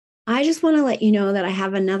I just want to let you know that I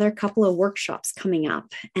have another couple of workshops coming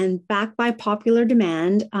up. And backed by popular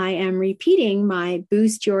demand, I am repeating my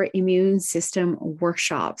Boost Your Immune System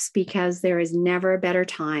workshops because there is never a better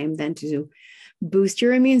time than to boost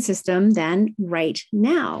your immune system than right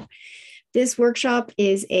now. This workshop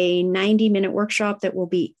is a 90-minute workshop that will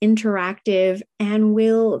be interactive and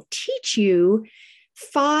will teach you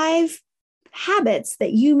 5 habits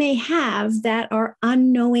that you may have that are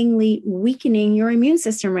unknowingly weakening your immune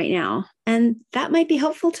system right now. And that might be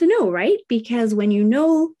helpful to know, right? Because when you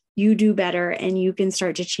know, you do better and you can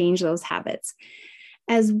start to change those habits.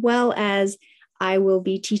 As well as I will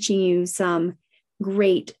be teaching you some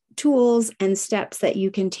great tools and steps that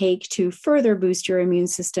you can take to further boost your immune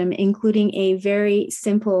system, including a very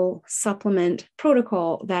simple supplement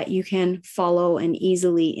protocol that you can follow and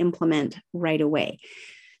easily implement right away.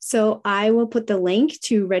 So I will put the link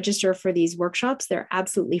to register for these workshops. They're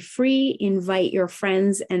absolutely free. Invite your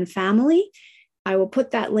friends and family. I will put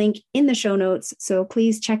that link in the show notes. So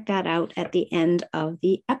please check that out at the end of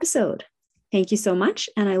the episode. Thank you so much.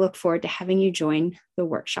 And I look forward to having you join the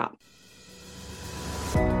workshop.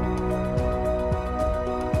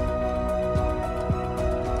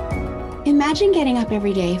 Imagine getting up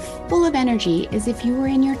every day full of energy as if you were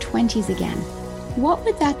in your 20s again. What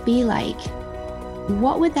would that be like?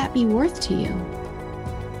 What would that be worth to you?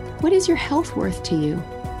 What is your health worth to you?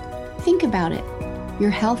 Think about it.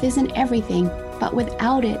 Your health isn't everything, but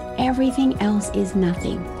without it, everything else is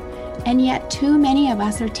nothing. And yet too many of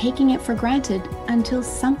us are taking it for granted until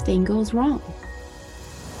something goes wrong.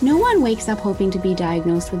 No one wakes up hoping to be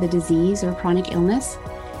diagnosed with a disease or chronic illness,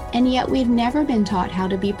 and yet we've never been taught how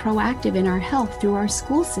to be proactive in our health through our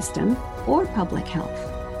school system or public health.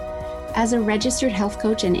 As a registered health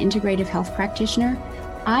coach and integrative health practitioner,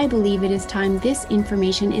 I believe it is time this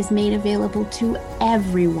information is made available to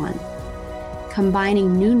everyone.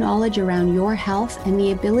 Combining new knowledge around your health and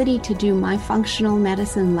the ability to do my functional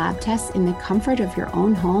medicine lab tests in the comfort of your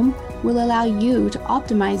own home will allow you to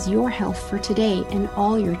optimize your health for today and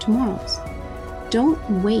all your tomorrows. Don't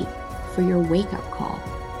wait for your wake-up call.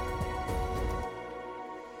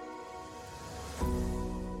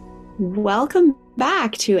 Welcome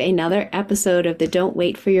back to another episode of the Don't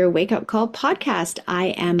Wait for Your Wake Up Call podcast. I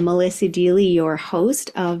am Melissa Deely, your host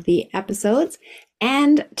of the episodes.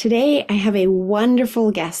 And today I have a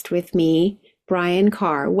wonderful guest with me, Brian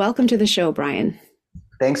Carr. Welcome to the show, Brian.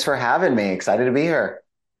 Thanks for having me. Excited to be here.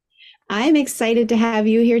 I'm excited to have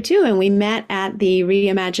you here too. And we met at the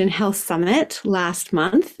Reimagine Health Summit last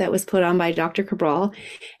month that was put on by Dr. Cabral.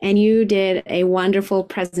 And you did a wonderful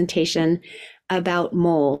presentation about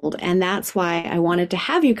mold. And that's why I wanted to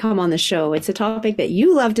have you come on the show. It's a topic that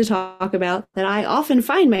you love to talk about, that I often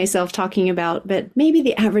find myself talking about, but maybe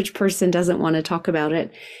the average person doesn't want to talk about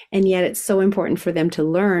it. And yet it's so important for them to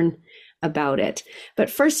learn about it. But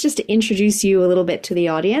first, just to introduce you a little bit to the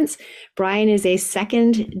audience, Brian is a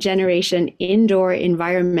second generation indoor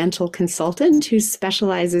environmental consultant who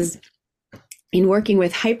specializes in working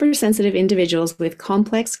with hypersensitive individuals with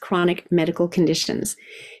complex chronic medical conditions.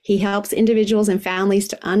 He helps individuals and families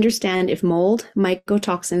to understand if mold,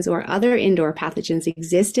 mycotoxins, or other indoor pathogens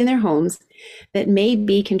exist in their homes that may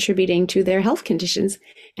be contributing to their health conditions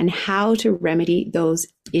and how to remedy those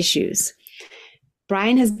issues.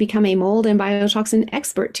 Brian has become a mold and biotoxin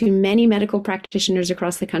expert to many medical practitioners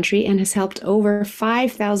across the country and has helped over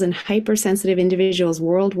 5,000 hypersensitive individuals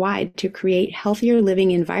worldwide to create healthier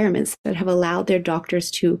living environments that have allowed their doctors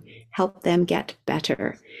to help them get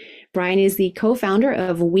better. Brian is the co-founder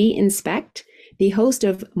of We Inspect, the host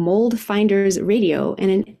of Mold Finders Radio, and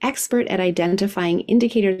an expert at identifying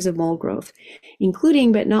indicators of mold growth,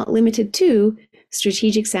 including but not limited to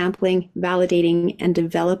strategic sampling, validating, and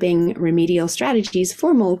developing remedial strategies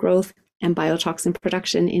for mold growth and biotoxin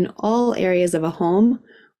production in all areas of a home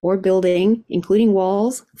or building, including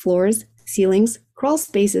walls, floors, ceilings, crawl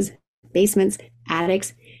spaces, basements,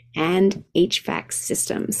 attics, and HVAC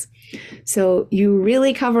systems. So you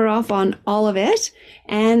really cover off on all of it.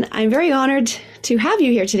 And I'm very honored to have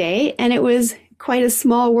you here today. And it was quite a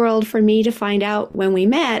small world for me to find out when we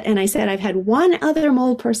met. And I said, I've had one other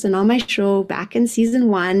mold person on my show back in season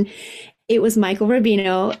 1. It was Michael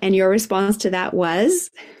Rubino. And your response to that was?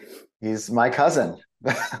 He's my cousin.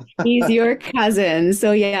 He's your cousin.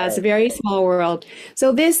 So yeah, it's a very small world.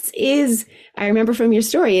 So this is, I remember from your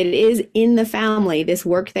story, it is in the family, this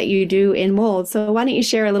work that you do in mold. So why don't you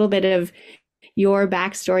share a little bit of your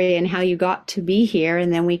backstory and how you got to be here,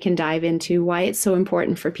 and then we can dive into why it's so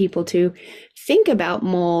important for people to think about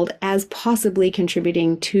mold as possibly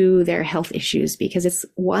contributing to their health issues, because it's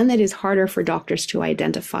one that is harder for doctors to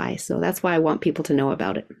identify. So that's why I want people to know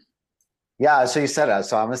about it. Yeah, so you said that.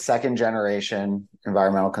 So I'm a second generation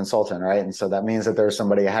environmental consultant, right? And so that means that there's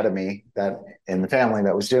somebody ahead of me that in the family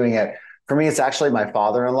that was doing it. For me, it's actually my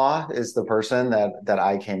father-in-law is the person that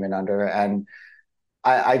I came in under. And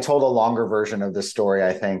I told a longer version of this story,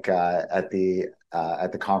 I think, at the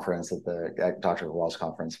conference at Dr. Wall's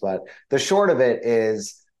conference. But the short of it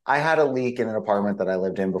is I had a leak in an apartment that I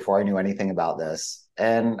lived in before I knew anything about this.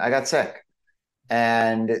 And I got sick.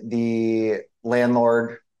 And the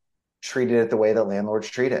landlord treated it the way that landlords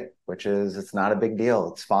treat it, which is it's not a big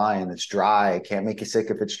deal. It's fine. It's dry. It can't make you sick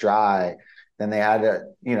if it's dry. Then they had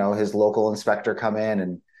his local inspector come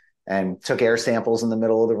in and took air samples in the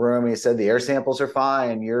middle of the room. He said, the air samples are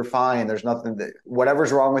fine. You're fine. There's nothing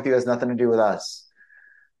whatever's wrong with you has nothing to do with us.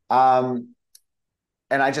 Um,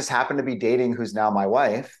 and I just happened to be dating who's now my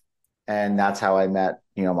wife. And that's how I met,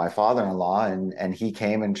 my father-in-law. And he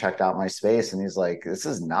came and checked out my space and he's like, this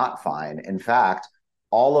is not fine. In fact,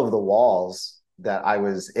 all of the walls that I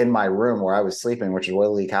was in my room where I was sleeping, which is where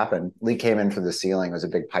the leak happened, leak came in through the ceiling. It was a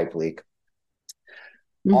big pipe leak.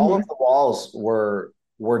 All of Hmm. the walls were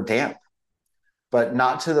damp, but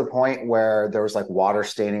not to the point where there was like water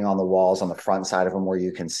staining on the walls on the front side of them where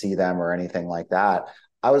you can see them or anything like that.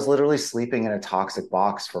 I was literally sleeping in a toxic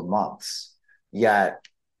box for months. Yet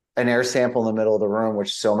an air sample in the middle of the room,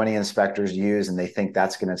 which so many inspectors use and they think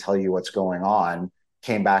that's going to tell you what's going on,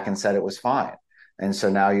 came back and said it was fine. And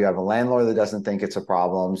so now you have a landlord that doesn't think it's a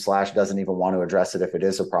problem, slash doesn't even want to address it if it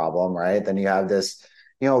is a problem, right? Then you have this,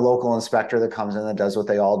 local inspector that comes in that does what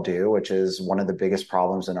they all do, which is one of the biggest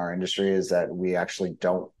problems in our industry is that we actually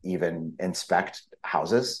don't even inspect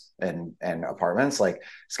houses and apartments. Like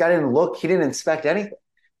this guy didn't look, he didn't inspect anything.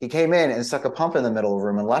 He came in and stuck a pump in the middle of the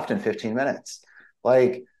room and left in 15 minutes.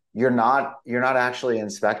 Like you're not actually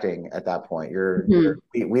inspecting at that point. Hmm.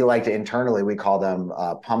 We like to internally we call them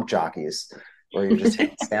pump jockeys, where you're just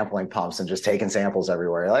taking sampling pumps and just taking samples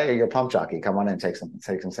everywhere. Like you're a pump jockey, come on in, take some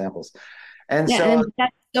samples. And Yeah, so and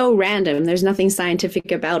that's so random. There's nothing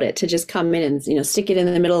scientific about it to just come in and, stick it in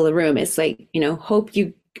the middle of the room. It's like, hope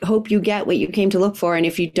you get what you came to look for, and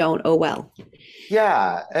if you don't, oh well.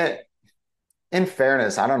 yeah, in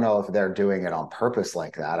fairness, I don't know if they're doing it on purpose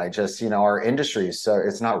like that. I just, our industry is so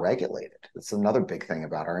it's not regulated. It's another big thing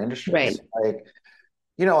about our industry. Right. It's like,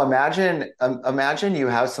 imagine you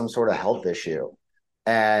have some sort of health issue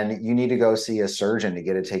and you need to go see a surgeon to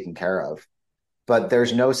get it taken care of, but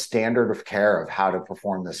there's no standard of care of how to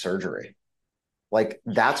perform the surgery. Like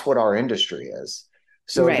that's what our industry is.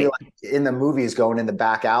 So it'd be Right. like in the movies going in the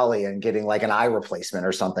back alley and getting like an eye replacement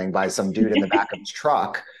or something by some dude in the back of his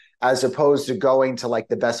truck, as opposed to going to like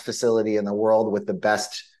the best facility in the world with the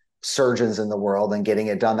best surgeons in the world and getting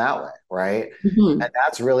it done that way, right? Hmm. And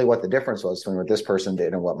that's really what the difference was between what this person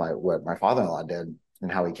did and what my father-in-law did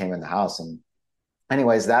and how he came in the house. And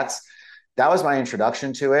anyways, that was my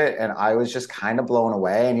introduction to it. And I was just kind of blown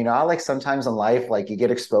away. And I like sometimes in life, like you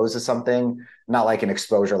get exposed to something, not like an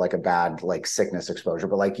exposure, like a bad like sickness exposure,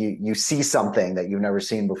 but like you see something that you've never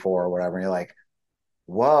seen before or whatever. And you're like,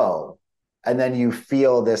 whoa. And then you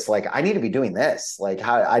feel this like, I need to be doing this. Like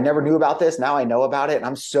how I never knew about this. Now I know about it. And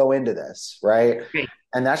I'm so into this. Right. Right.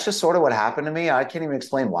 And that's just sort of what happened to me. I can't even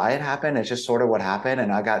explain why it happened. It's just sort of what happened.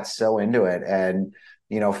 And I got so into it. And,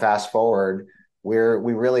 fast forward, we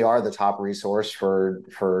really are the top resource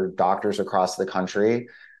for doctors across the country.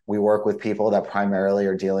 We work with people that primarily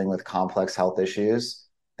are dealing with complex health issues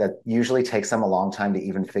that usually takes them a long time to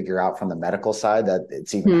even figure out from the medical side that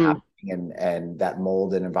it's even Hmm. happening and that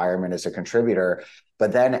mold and environment is a contributor.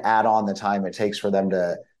 But then add on the time it takes for them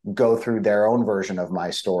to go through their own version of my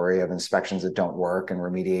story of inspections that don't work and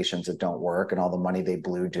remediations that don't work and all the money they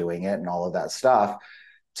blew doing it and all of that stuff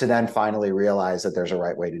to then finally realize that there's a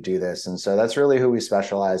right way to do this. And so that's really who we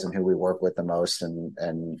specialize and who we work with the most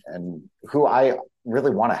and who I really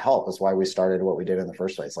want to help is why we started what we did in the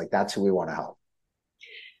first place. Like that's who we want to help.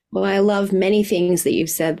 Well, I love many things that you've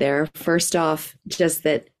said there. First off, just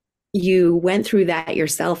that you went through that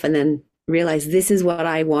yourself and then realized this is what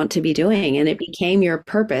I want to be doing. And it became your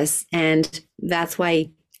purpose. And that's why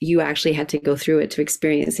you actually had to go through it to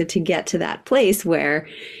experience it to get to that place where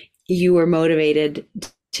you were motivated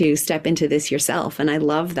to step into this yourself. And I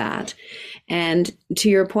love that. And to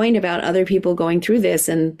your point about other people going through this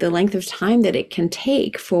and the length of time that it can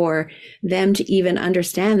take for them to even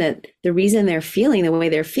understand that the reason they're feeling the way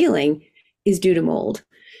they're feeling is due to mold.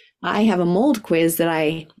 I have a mold quiz that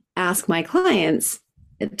I ask my clients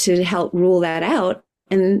to help rule that out.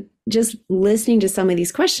 And just listening to some of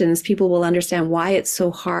these questions, people will understand why it's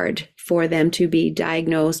so hard for them to be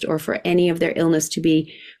diagnosed or for any of their illness to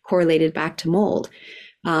be correlated back to mold.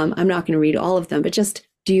 I'm not going to read all of them, but just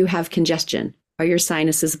do you have congestion? Are your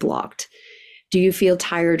sinuses blocked? Do you feel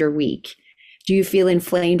tired or weak? Do you feel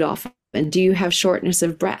inflamed often? Do you have shortness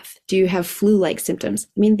of breath? Do you have flu-like symptoms?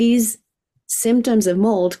 I mean, these symptoms of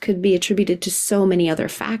mold could be attributed to so many other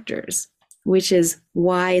factors, which is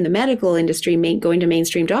why in the medical industry, going to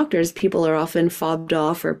mainstream doctors, people are often fobbed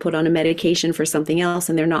off or put on a medication for something else,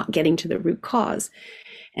 and they're not getting to the root cause.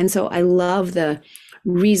 And so I love the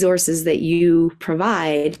resources that you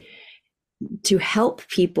provide to help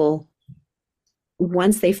people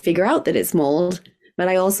once they figure out that it's mold. But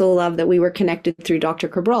I also love that we were connected through Dr.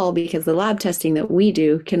 Cabral, because the lab testing that we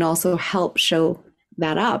do can also help show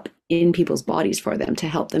that up in people's bodies for them to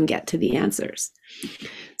help them get to the answers.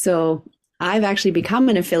 So I've actually become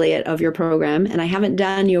an affiliate of your program, and I haven't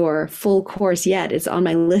done your full course yet. It's on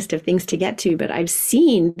my list of things to get to, but I've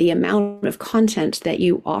seen the amount of content that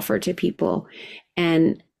you offer to people.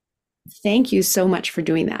 And thank you so much for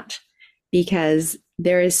doing that, because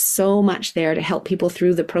there is so much there to help people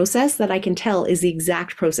through the process that I can tell is the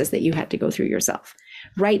exact process that you had to go through yourself,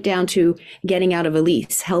 right down to getting out of a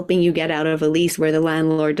lease, helping you get out of a lease where the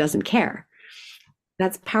landlord doesn't care.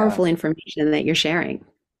 That's Yeah. powerful information that you're sharing.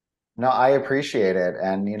 No, I appreciate it.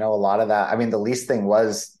 And a lot of that, I mean, the lease thing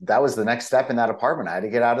that was the next step in that apartment. I had to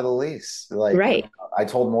get out of the lease. Like Right. I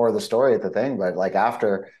told more of the story at the thing, but like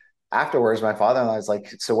afterwards, my father-in-law was like,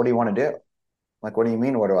 so what do you want to do? Like, what do you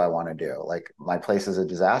mean? What do I want to do? Like, my place is a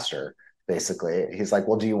disaster, basically. He's like,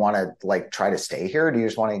 well, do you want to like try to stay here? Or do you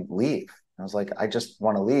just want to leave? I was like, I just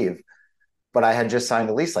want to leave. But I had just signed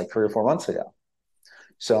a lease like 3 or 4 months ago.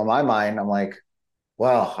 So in my mind, I'm like,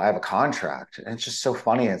 well, I have a contract. And it's just so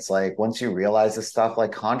funny. It's like once you realize this stuff,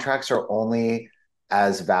 like contracts are only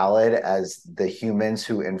as valid as the humans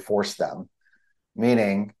who enforce them.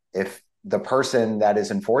 Meaning, if the person that is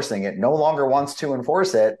enforcing it no longer wants to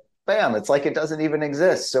enforce it, bam, it's like it doesn't even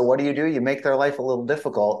exist. So what do? You make their life a little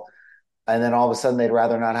difficult. And then all of a sudden they'd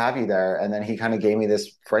rather not have you there. And then he kind of gave me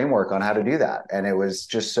this framework on how to do that. And it was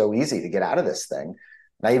just so easy to get out of this thing.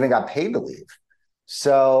 And I even got paid to leave.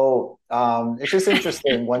 So it's just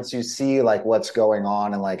interesting once you see like what's going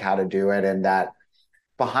on and like how to do it, and that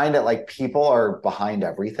behind it, like people are behind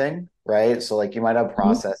everything, right? So like you might have Mhm.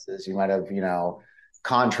 processes, you might have,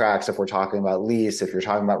 contracts if we're talking about lease, if you're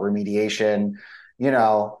talking about remediation, you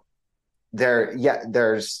know,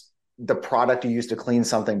 there's the product you use to clean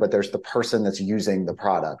something, but there's the person that's using the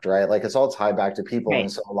product, right? Like it's all tied back to people. And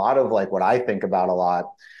Right. so a lot of like what I think about a lot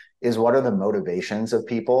is what are the motivations of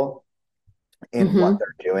people in what Hmm.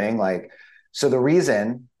 they're doing. Like, so the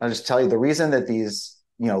reason, I'll just tell you the reason that these,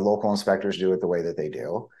 local inspectors do it the way that they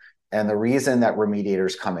do, and the reason that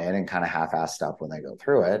remediators come in and kind of half-ass stuff when they go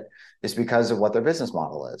through it is because of what their business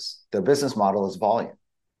model is. Their business model is volume.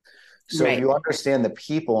 So if Right. you understand the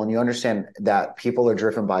people and you understand that people are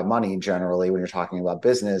driven by money generally when you're talking about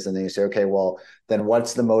business, and then you say, okay, well, then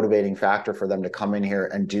what's the motivating factor for them to come in here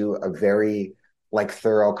and do a very like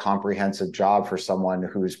thorough, comprehensive job for someone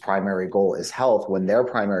whose primary goal is health when their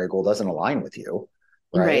primary goal doesn't align with you,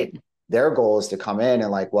 right? Right. Their goal is to come in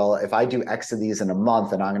and like, well, if I do X of these in a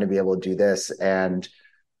month, then I'm going to be able to do this. And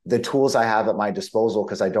the tools I have at my disposal,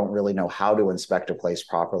 because I don't really know how to inspect a place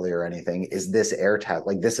properly or anything, is this air test.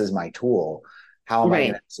 Like this is my tool. How am I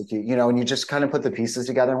going Right. to execute? And you just kind of put the pieces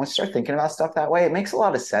together. And once you start thinking about stuff that way, it makes a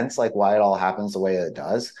lot of sense, like why it all happens the way it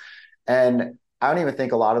does. And I don't even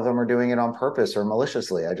think a lot of them are doing it on purpose or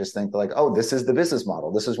maliciously. I just think like, oh, this is the business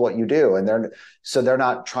model. This is what you do. And they're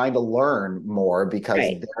not trying to learn more because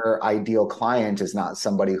Right. their ideal client is not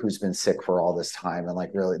somebody who's been sick for all this time. And like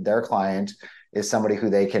really their client is somebody who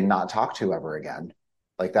they can not talk to ever again.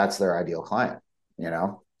 Like that's their ideal client, you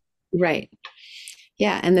know? Right.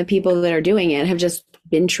 Yeah. And the people that are doing it have just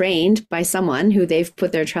been trained by someone who they've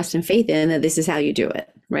put their trust and faith in that this is how you do it.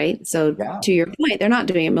 Right. So Yeah. to your point, they're not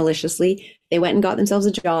doing it maliciously. They went and got themselves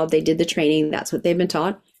a job. They did the training. That's what they've been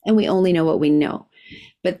taught. And we only know what we know.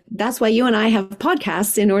 But that's why you and I have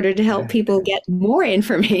podcasts in order to help people get more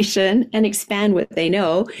information and expand what they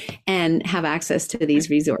know and have access to these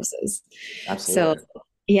resources. So, Absolutely.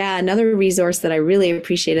 yeah, another resource that I really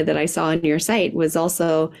appreciated that I saw on your site was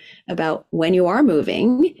also about when you are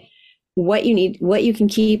moving, what you need, what you can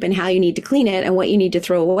keep and how you need to clean it and what you need to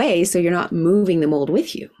throw away so you're not moving the mold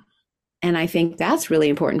with you. And I think that's really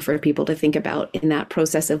important for people to think about in that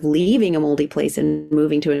process of leaving a moldy place and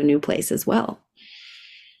moving to a new place as well.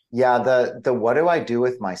 Yeah, the what do I do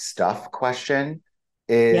with my stuff question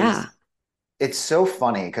is Yeah. it's so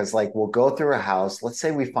funny because like we'll go through a house, let's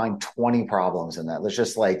say we find 20 problems in that. Let's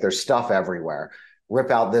just like there's stuff everywhere.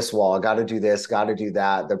 Rip out this wall, got to do this, got to do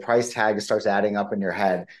that. The price tag starts adding up in your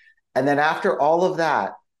head. And then after all of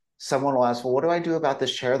that, someone will ask, well, what do I do about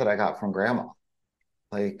this chair that I got from grandma?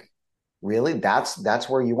 Like, really? That's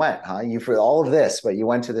where you went, huh? You for all of this, but you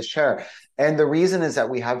went to this chair. And the reason is that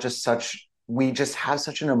we just have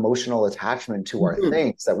such an emotional attachment to our Mhm.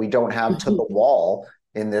 things that we don't have to Mhm. the wall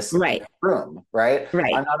in this Right, room, right?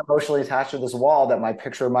 right. I'm not emotionally attached to this wall that my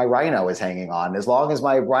picture of my rhino is hanging on. As long as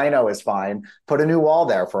my rhino is fine, put a new wall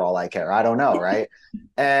there for all I care. I don't know, right?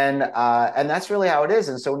 And that's really how it is.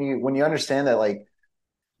 And so when you understand that, like,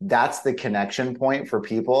 that's the connection point for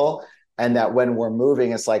people, and that when we're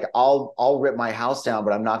moving, it's like I'll rip my house down,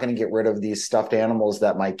 but I'm not going to get rid of these stuffed animals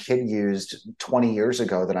that my kid used 20 years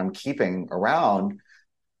ago that I'm keeping around.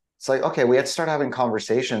 It's like, okay, we have to start having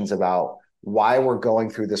conversations about why we're going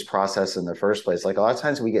through this process in the first place. Like, a lot of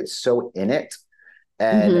times we get so in it,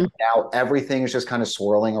 and Hmm. now everything is just kind of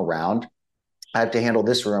swirling around. I have to handle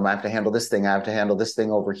this room. I have to handle this thing. I have to handle this thing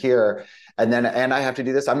over here. And I have to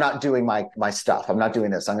do this. I'm not doing my stuff. I'm not doing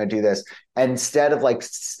this. I'm going to do this. Instead of like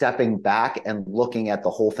stepping back and looking at the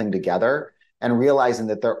whole thing together and realizing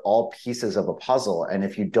that they're all pieces of a puzzle. And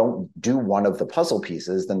if you don't do one of the puzzle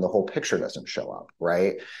pieces, then the whole picture doesn't show up.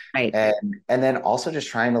 Right. Right. And then also just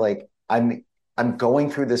trying to like, I'm going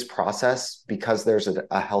through this process because there's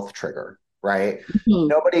a health trigger, right?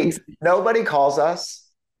 Mhm. Nobody calls us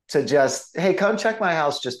to just, hey, come check my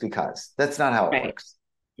house just because. That's not how it Right, works.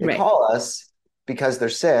 They right. call us because they're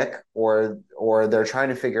sick or they're trying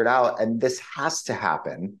to figure it out. And this has to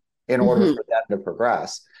happen in order Hmm. for them to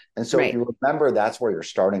progress. And so if Right. you remember that's where your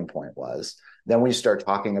starting point was, then when you start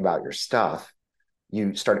talking about your stuff,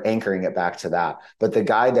 you start anchoring it back to that. But the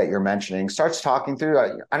guy that you're mentioning starts talking through,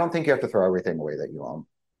 I don't think you have to throw everything away that you own,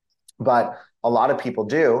 but a lot of people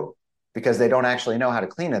do because they don't actually know how to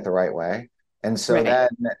clean it the right way. And so Right.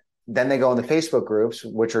 then they go in the Facebook groups,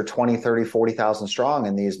 which are 20, 30, 40,000 strong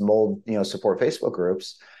in these mold, support Facebook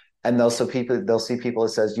groups. And they'll see people that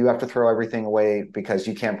says, you have to throw everything away because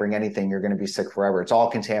you can't bring anything. You're going to be sick forever. It's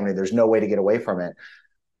all contaminated. There's no way to get away from it.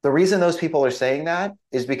 The reason those people are saying that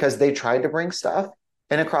is because they tried to bring stuff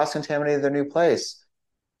and it cross contaminated their new place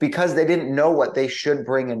because they didn't know what they should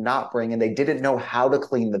bring and not bring, and they didn't know how to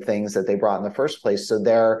clean the things that they brought in the first place. So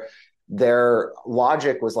their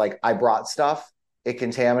logic was like, I brought stuff, it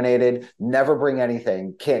contaminated, never bring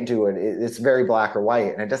anything, can't do it. It's very black or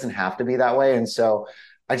white, and it doesn't have to be that way. And so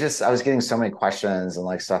I was getting so many questions and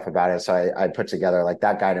like stuff about it. So I put together like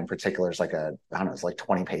that guide in particular is like I don't know, it's like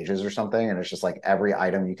 20 pages or something. And it's just like every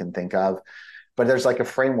item you can think of, but there's like a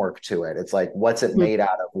framework to it. It's like, what's it Mhm. made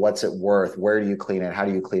out of? What's it worth? Where do you clean it? How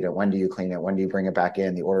do you clean it? When do you clean it? When do you bring it back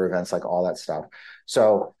in? The order of events, like all that stuff.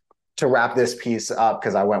 So to wrap this piece up,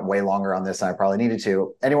 because I went way longer on this than I probably needed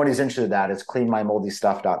to, anyone who's interested in that, it's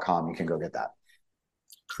cleanmymoldystuff.com. You can go get that.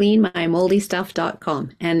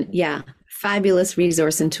 Cleanmymoldystuff.com. And yeah, fabulous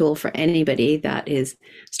resource and tool for anybody that is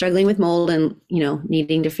struggling with mold and,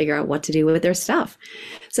 needing to figure out what to do with their stuff.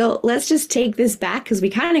 So let's just take this back because we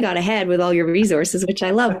kind of got ahead with all your resources, which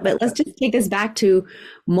I love, but let's just take this back to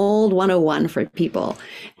mold 101 for people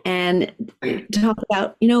and talk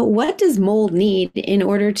about, what does mold need in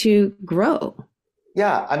order to grow?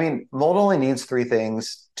 Yeah, I mean, mold only needs three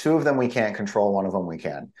things. Two of them we can't control, one of them we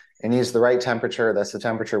can. It needs the right temperature. That's the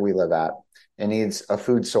temperature we live at. It needs a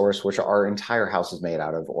food source, which our entire house is made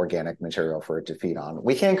out of organic material for it to feed on.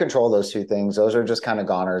 We can't control those two things. Those are just kind of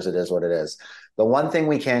goners. It is what it is. The one thing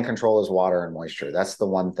we can control is water and moisture. That's the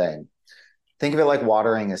one thing. Think of it like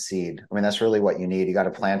watering a seed. I mean, that's really what you need. You got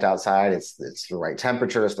to plant outside. It's the right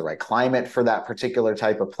temperature, it's the right climate for that particular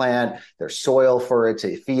type of plant. There's soil for it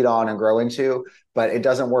to feed on and grow into, but it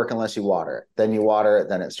doesn't work unless you water it. Then you water it,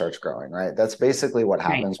 then it starts growing, right? That's basically what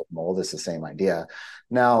Right. happens with mold. It's the same idea.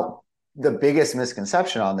 Now, the biggest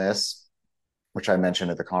misconception on this, which I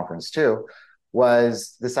mentioned at the conference too,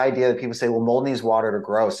 was this idea that people say, well, mold needs water to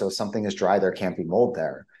grow. So if something is dry, there can't be mold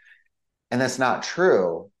there. And that's not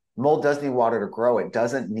true. Mold does need water to grow. It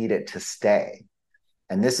doesn't need it to stay.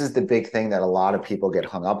 And this is the big thing that a lot of people get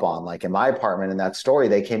hung up on. Like in my apartment in that story,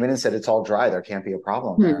 they came in and said, it's all dry. There can't be a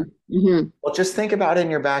problem there. Mm-hmm. Well, just think about it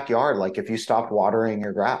in your backyard. Like if you stopped watering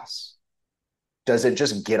your grass, does it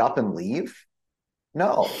just get up and leave?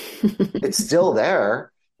 No, it's still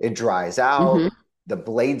there. It dries Mm-hmm. out. The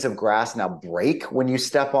blades of grass now break when you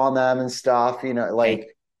step on them and stuff, Right.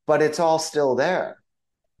 but it's all still there.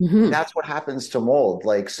 Mm-hmm. That's what happens to mold.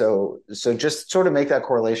 Like, so just sort of make that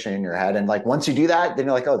correlation in your head. And like, once you do that, then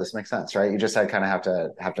you're like, oh, this makes sense, right? You just kind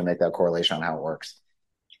of have to make that correlation on how it works.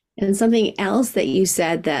 And something else that you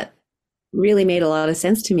said that really made a lot of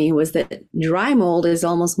sense to me was that dry mold is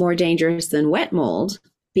almost more dangerous than wet mold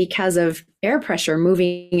because of air pressure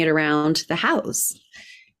moving it around the house.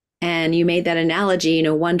 And you made that analogy,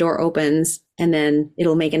 one door opens and then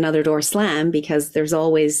it'll make another door slam because there's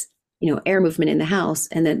always air movement in the house.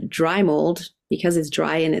 And then dry mold, because it's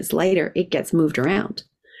dry and it's lighter, it gets moved around.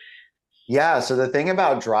 Yeah, so the thing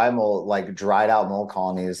about dry mold, like dried out mold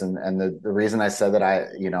colonies, and the reason I said that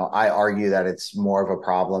I argue that it's more of a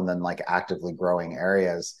problem than like actively growing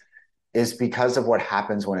areas is because of what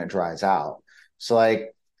happens when it dries out. So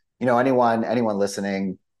like, anyone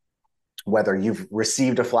listening, whether you've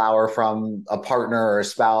received a flower from a partner or a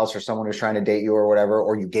spouse or someone who's trying to date you or whatever,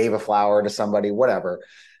 or you gave a flower to somebody, whatever.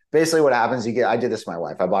 Basically, what happens, I did this to my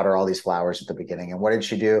wife. I bought her all these flowers at the beginning. And what did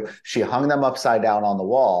she do? She hung them upside down on the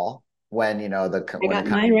wall when, I when it got kind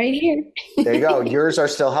mine right here. there you go. Yours are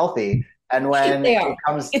still healthy. And They are.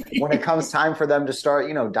 when it comes time for them to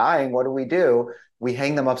start, dying, what do? We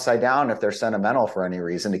hang them upside down if they're sentimental for any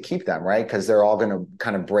reason to keep them, right? Because they're all going to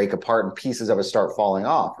kind of break apart and pieces of it start falling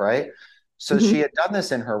off, right? So she Mhm. had done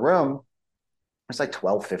this in her room. There's like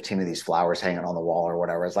 12, 15 of these flowers hanging on the wall or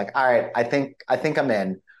whatever. It's like, all right, I think I'm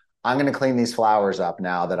in. I'm going to clean these flowers up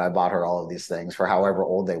now that I bought her all of these things for however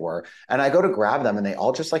old they were. And I go to grab them and they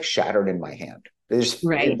all just like shattered in my hand. They've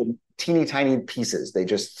Right. been teeny tiny pieces. They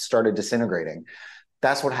just started disintegrating.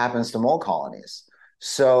 That's what happens to mold colonies.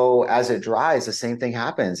 So as it dries, the same thing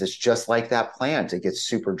happens. It's just like that plant. It gets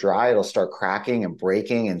super dry. It'll start cracking and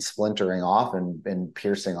breaking and splintering off and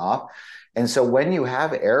piercing off. And so when you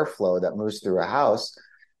have airflow that moves through a house,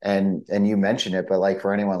 and you mentioned it, but like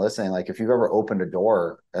for anyone listening, like if you've ever opened a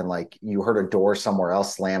door and like you heard a door somewhere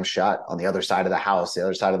else slam shut on the other side of the house, the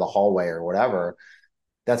other side of the hallway or whatever,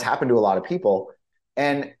 that's happened to a lot of people.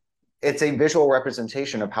 And it's a visual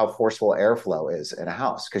representation of how forceful airflow is in a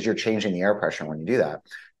house because you're changing the air pressure when you do that.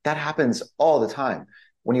 That happens all the time.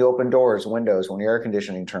 When you open doors, windows, when your air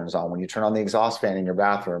conditioning turns on, when you turn on the exhaust fan in your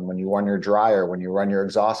bathroom, when you run your dryer, when you run your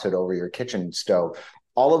exhaust hood over your kitchen stove,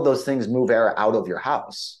 all of those things move air out of your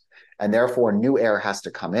house. And therefore, new air has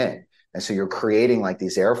to come in. And so you're creating like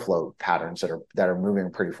these airflow patterns that are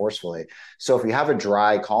moving pretty forcefully. So if you have a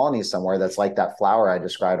dry colony somewhere that's like that flower I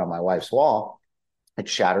described on my wife's wall, it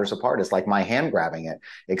shatters apart. It's like my hand grabbing it,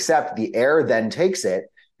 except the air then takes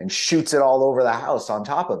it and shoots it all over the house on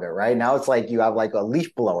top of it, right? Now it's like you have like a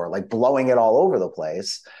leaf blower, like blowing it all over the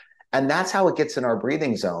place. And that's how it gets in our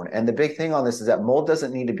breathing zone. And the big thing on this is that mold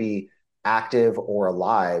doesn't need to be active or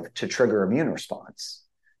alive to trigger immune response.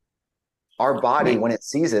 Our body, Right. when it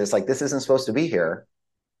sees it, it's like, this isn't supposed to be here.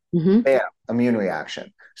 Hmm. Bam, immune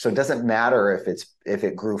reaction. So it doesn't matter if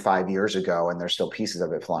it grew 5 years ago and there's still pieces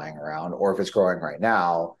of it flying around, or if it's growing right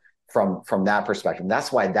now from that perspective.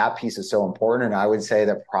 That's why that piece is so important. And I would say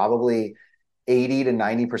that probably 80 to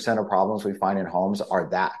 90% of problems we find in homes are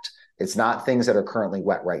that. It's not things that are currently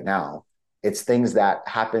wet right now. It's things that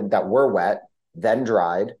happened that were wet, then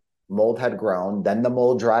dried, mold had grown, then the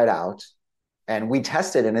mold dried out, and we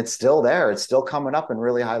tested and it's still there. It's still coming up in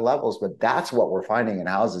really high levels, but that's what we're finding in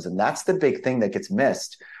houses. And that's the big thing that gets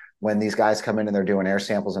missed when these guys come in and they're doing air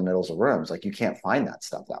samples in middles of rooms. Like you can't find that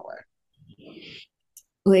stuff that way.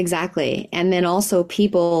 Well, exactly. And then also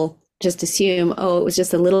people just assume, oh, it was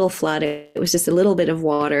just a little flood. It was just a little bit of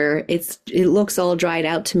water. It looks all dried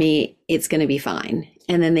out to me. It's going to be fine.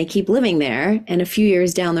 And then they keep living there. And a few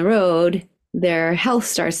years down the road, their health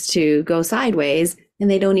starts to go sideways and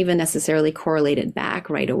they don't even necessarily correlate it back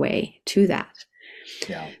right away to that.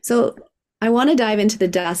 Yeah. So I want to dive into the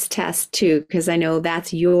dust test too, because I know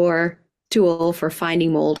that's your tool for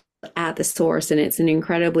finding mold at the source, and it's an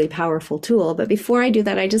incredibly powerful tool. But before I do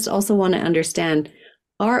that, I just also want to understand,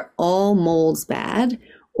 are all molds bad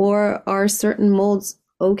or are certain molds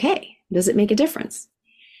okay? Does it make a difference?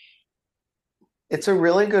 It's a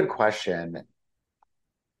really good question.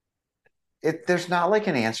 There's not like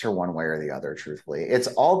an answer one way or the other, truthfully. It's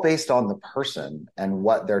all based on the person and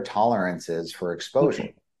what their tolerance is for exposure,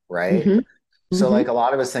 Okay. right? Mm-hmm. So Mm-hmm. like a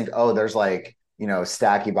lot of us think, oh, there's like,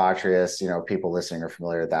 Stachybotrys, people listening are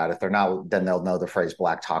familiar with that. If they're not, then they'll know the phrase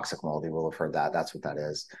black toxic mold. You will have heard that. That's what that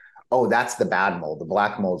is. Oh, that's the bad mold. The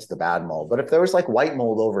black mold's the bad mold. But if there was like white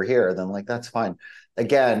mold over here, then like that's fine.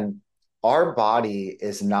 Again, our body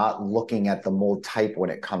is not looking at the mold type when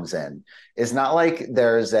it comes in. It's not like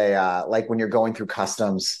there's like when you're going through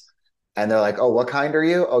customs and they're like, oh, what kind are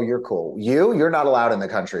you? Oh, you're cool. You're not allowed in the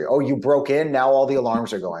country. Oh, you broke in. Now all the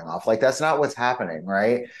alarms are going off. Like that's not what's happening,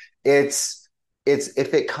 right? It's it's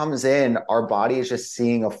if it comes in, our body is just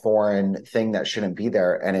seeing a foreign thing that shouldn't be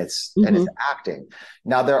there, and it's Mm-hmm. acting.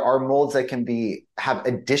 Now there are molds that can be have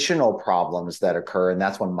additional problems that occur, and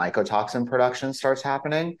that's when mycotoxin production starts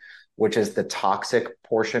happening, which is the toxic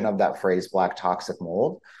portion of that phrase, black toxic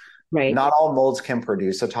mold. Right. Not all molds can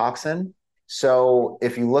produce a toxin. So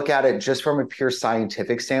if you look at it just from a pure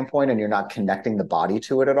scientific standpoint and you're not connecting the body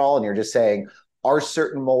to it at all, and you're just saying, are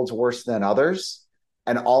certain molds worse than others?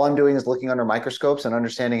 and all I'm doing is looking under microscopes and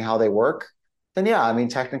understanding how they work, then yeah, I mean,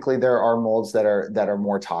 technically there are molds that are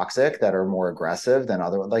more toxic, that are more aggressive than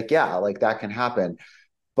other, like, yeah, like that can happen.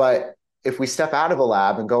 But if we step out of a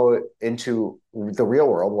lab and go into the real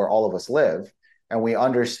world where all of us live, and we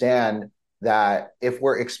understand that if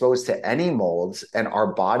we're exposed to any molds and our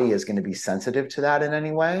body is going to be sensitive to that in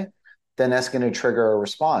any way, then that's going to trigger a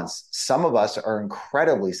response. Some of us are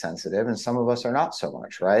incredibly sensitive and some of us are not so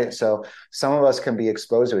much, right? So some of us can be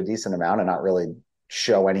exposed to a decent amount and not really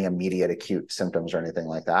show any immediate acute symptoms or anything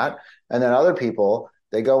like that. And then other people,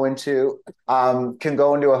 they go into, can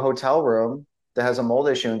go into a hotel room that has a mold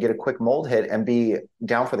issue and get a quick mold hit and be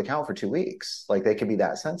down for the count for 2 weeks. Like they could be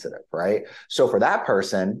that sensitive, right? So for that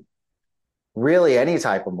person, really any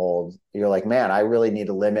type of mold, you're like, man, I really need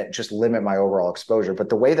to limit my overall exposure. But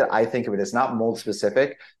the way that I think of it is not mold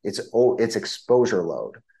specific, it's exposure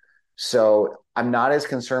load. So I'm not as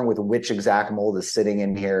concerned with which exact mold is sitting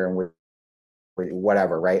in here and with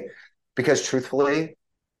whatever, right? Because truthfully,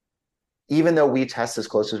 even though we test as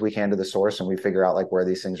close as we can to the source and we figure out like where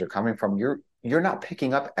these things are coming from, you're not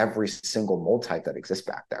picking up every single mold type that exists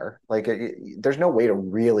back there. Like there's no way to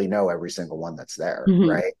really know every single one that's there, Hmm.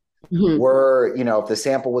 right? Hmm. If the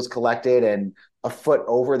sample was collected and a foot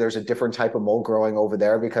over, there's a different type of mold growing over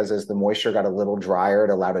there because as the moisture got a little drier,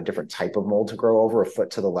 it allowed a different type of mold to grow over a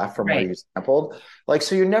foot to the left from where Right. you sampled. Like,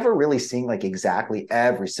 so you're never really seeing like exactly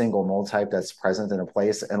every single mold type that's present in a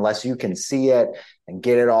place unless you can see it and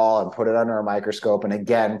get it all and put it under a microscope. And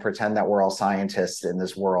again, pretend that we're all scientists in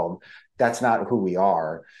this world. That's not who we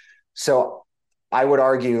are. So I would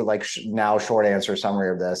argue, like now, short answer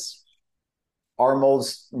summary of this, are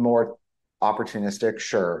molds more opportunistic?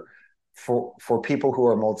 Sure. For people who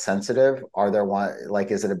are mold sensitive, are there one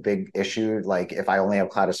like is it a big issue? Like if I only have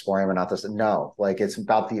cladosporium and not this, no. Like it's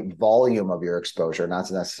about the volume of your exposure,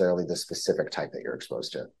 not necessarily the specific type that you're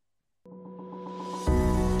exposed to.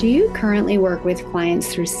 Do you currently work with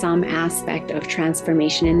clients through some aspect of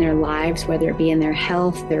transformation in their lives, whether it be in their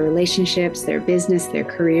health, their relationships, their business, their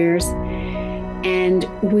careers? And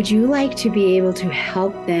would you like to be able to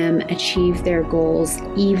help them achieve their goals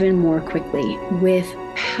even more quickly with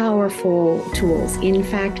powerful tools? In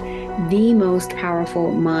fact, the most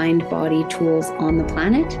powerful mind body tools on the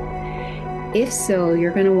planet? If so,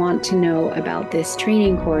 you're going to want to know about this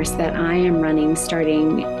training course that I am running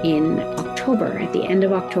starting in October, at the end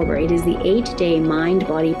of October. It is the 8-day mind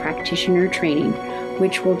body practitioner training,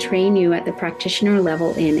 which will train you at the practitioner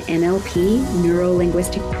level in NLP, neuro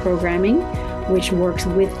linguistic programming, which works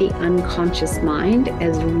with the unconscious mind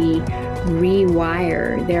as we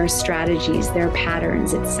rewire their strategies, their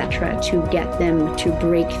patterns, etc., to get them to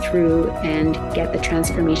break through and get the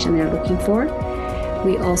transformation they're looking for.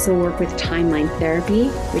 We also work with timeline therapy,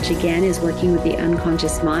 which again is working with the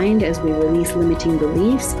unconscious mind as we release limiting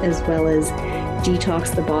beliefs, as well as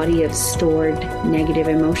detox the body of stored negative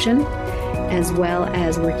emotion, as well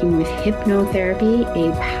as working with hypnotherapy,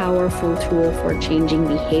 a powerful tool for changing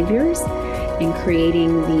behaviors and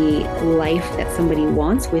creating the life that somebody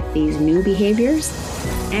wants with these new behaviors,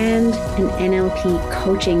 and an NLP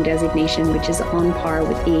coaching designation, which is on par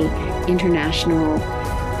with the International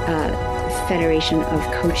Federation of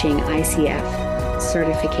Coaching, ICF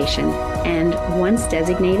certification. And once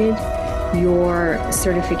designated, your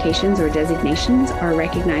certifications or designations are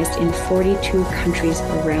recognized in 42 countries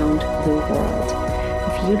around the world.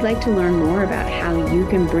 If you'd like to learn more about how you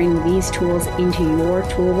can bring these tools into your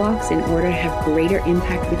toolbox in order to have greater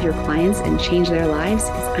impact with your clients and change their lives,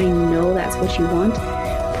 because I know that's what you want,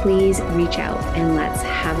 please reach out and let's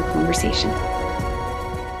have a conversation.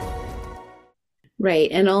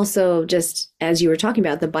 Right. And also, just as you were talking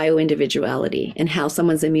about the bioindividuality and how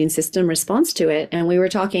someone's immune system responds to it. And we were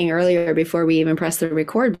talking earlier before we even pressed the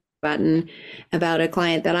record button about a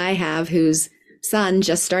client that I have whose son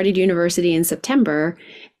just started university in September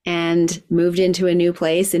and moved into a new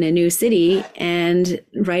place in a new city and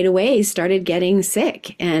right away started getting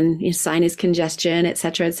sick and sinus congestion, et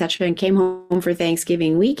cetera, and came home for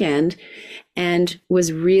Thanksgiving weekend and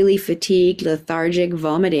was really fatigued, lethargic,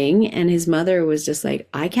 vomiting. And his mother was just like,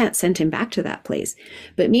 I can't send him back to that place.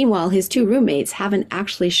 But meanwhile, his two roommates haven't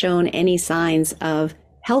actually shown any signs of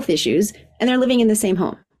health issues and they're living in the same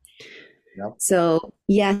home. Yep. So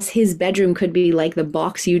yes, his bedroom could be like the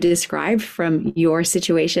box you described from your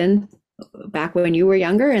situation back when you were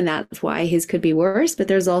younger, and that's why his could be worse. But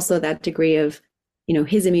there's also that degree of,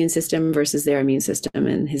 his immune system versus their immune system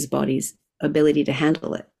and his body's ability to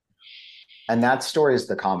handle it. And that story is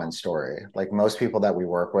the common story. Like most people that we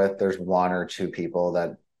work with, there's one or two people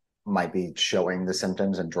that might be showing the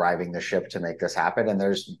symptoms and driving the ship to make this happen. And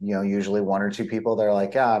there's, usually one or two people that are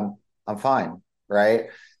like, yeah, I'm fine. right?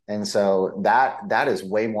 And so that is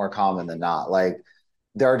way more common than not. Like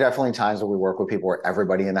there are definitely times where we work with people where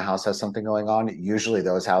everybody in the house has something going on. Usually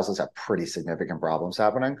those houses have pretty significant problems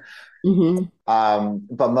happening. Hmm.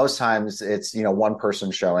 But most times it's, one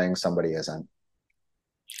person showing, somebody isn't.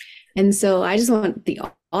 And so I just want the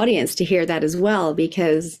audience to hear that as well,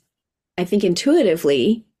 because I think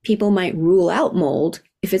intuitively people might rule out mold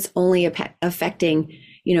if it's only affecting,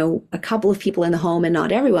 a couple of people in the home and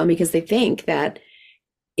not everyone, because they think that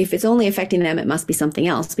if it's only affecting them, it must be something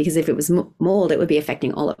else. Because if it was mold, it would be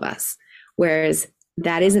affecting all of us. Whereas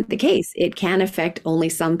that isn't the case. It can affect only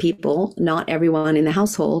some people, not everyone in the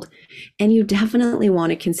household. And you definitely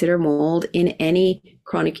want to consider mold in any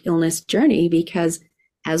chronic illness journey because,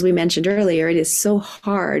 as we mentioned earlier, it is so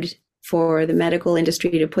hard for the medical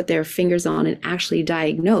industry to put their fingers on and actually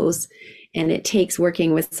diagnose. And it takes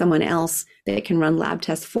working with someone else that can run lab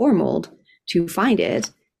tests for mold to find it.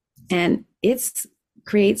 And it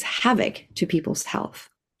creates havoc to people's health.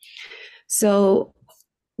 So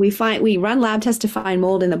we run lab tests to find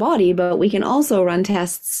mold in the body, but we can also run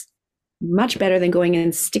tests much better than going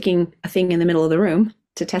and sticking a thing in the middle of the room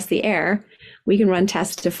to test the air. We can run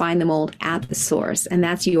tests to find the mold at the source, and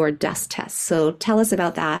that's your dust test. So tell us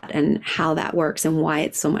about that and how that works and why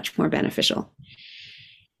it's so much more beneficial.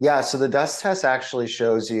 Yeah, so the dust test actually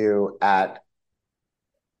shows you at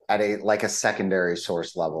a like a secondary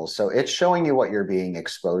source level. So it's showing you what you're being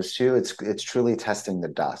exposed to. It's truly testing the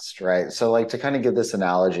dust, right? So like to kind of give this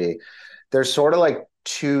analogy, there's sort of like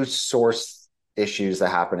two source issues that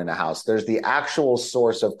happen in a house. There's the actual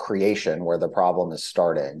source of creation where the problem is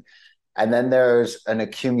starting. And then there's an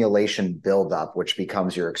accumulation buildup, which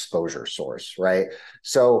becomes your exposure source, right?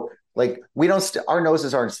 So like we don't our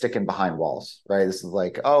noses aren't sticking behind walls, right? This is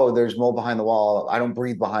like, oh, there's mold behind the wall, I don't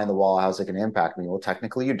breathe behind the wall, how's it going to impact me? Well,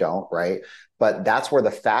 technically you don't, right? But that's where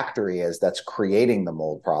the factory is that's creating the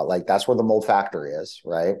mold problem. Like that's where the mold factory is,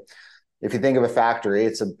 right? If you think of a factory,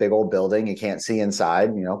 it's a big old building, you can't see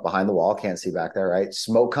inside, behind the wall, can't see back there, right?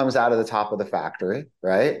 Smoke comes out of the top of the factory,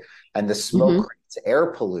 right? And the smoke Mm-hmm. creates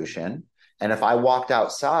air pollution. And if I walked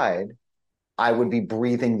outside, I would be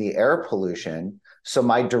breathing the air pollution. So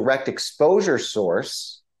my direct exposure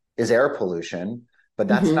source is air pollution, but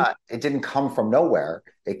Mm-hmm. it didn't come from nowhere.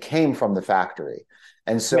 It came from the factory.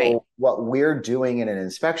 And Right. so what we're doing in an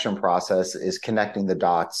inspection process is connecting the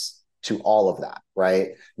dots to all of that, right?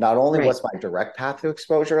 Not only Right. what's my direct path to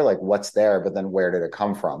exposure, like what's there, but then where did it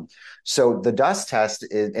come from? So the dust test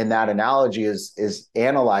in that analogy is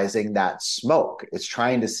analyzing that smoke. It's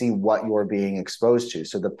trying to see what you're being exposed to.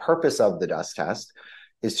 So the purpose of the dust test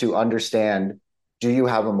is to understand, do you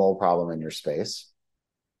have a mold problem in your space?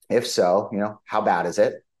 If so, how bad is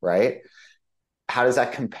it, right? How does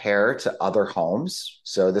that compare to other homes?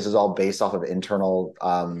 So this is all based off of internal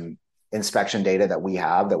inspection data that we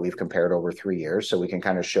have that we've compared over 3 years. So we can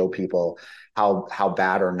kind of show people how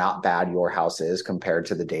bad or not bad your house is compared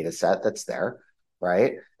to the data set that's there.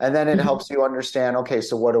 Right. And then it Mm-hmm. helps you understand, okay,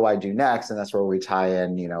 so what do I do next? And that's where we tie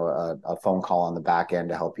in, a phone call on the back end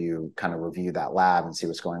to help you kind of review that lab and see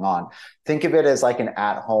what's going on. Think of it as like an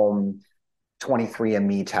at-home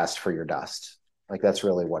 23andMe test for your dust. Like that's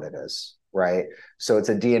really what it is, right? So it's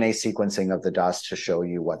a DNA sequencing of the dust to show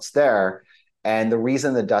you what's there. And the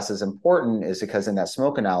reason the dust is important is because in that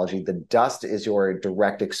smoke analogy, the dust is your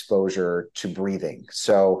direct exposure to breathing.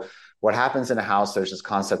 So what happens in a house, there's this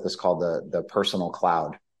concept that's called the personal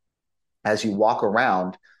cloud. As you walk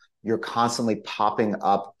around, you're constantly popping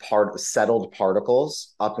up settled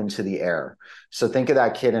particles up into the air. So think of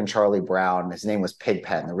that kid in Charlie Brown. His name was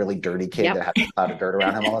Pigpen, the really dirty kid that Yep. had a cloud of dirt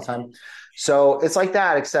around him all the time. So it's like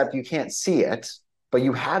that, except you can't see it, but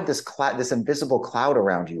you have this invisible cloud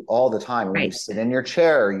around you all the time. And when you Right. sit in your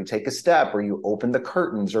chair, or you take a step, or you open the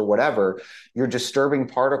curtains, or whatever, you're disturbing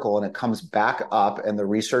particle, and it comes back up. And the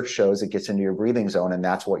research shows it gets into your breathing zone, and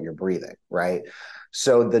that's what you're breathing, right?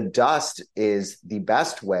 So the dust is the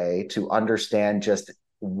best way to understand just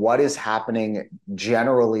what is happening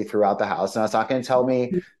generally throughout the house. Now, it's not going to tell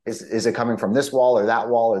me, is it coming from this wall or that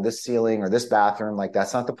wall or this ceiling or this bathroom? Like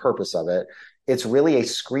that's not the purpose of it. It's really a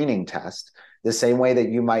screening test, the same way that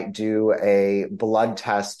you might do a blood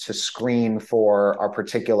test to screen for a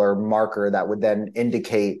particular marker that would then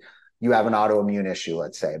indicate you have an autoimmune issue,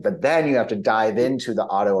 let's say. But then you have to dive into the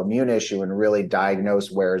autoimmune issue and really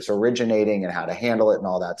diagnose where it's originating and how to handle it and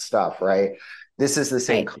all that stuff, right? This is the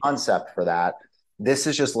same Right. concept for that. This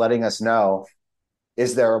is just letting us know,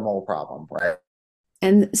 is there a mole problem, right?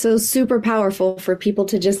 And so super powerful for people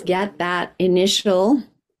to just get that initial,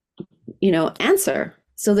 answer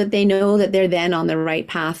so that they know that they're then on the right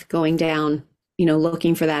path going down,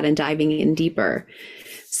 looking for that and diving in deeper.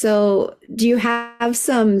 So, do you have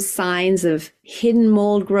some signs of hidden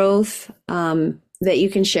mold growth that you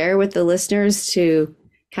can share with the listeners to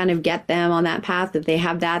kind of get them on that path? If they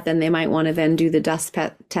have that, then they might want to then do the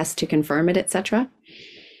test to confirm it, etc.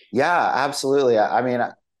 Yeah, absolutely. I mean,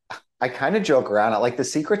 I kind of joke around. Like the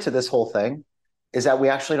secret to this whole thing is that we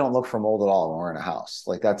actually don't look for mold at all when we're in a house.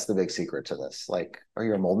 Like that's the big secret to this. Like, are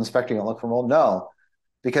you a mold inspector? You don't look for mold? No,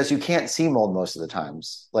 because you can't see mold most of the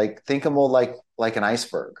times. Like think of mold like an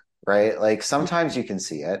iceberg, right? Like sometimes you can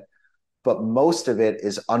see it, but most of it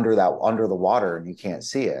is under the water and you can't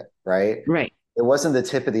see it, right? Right. It wasn't the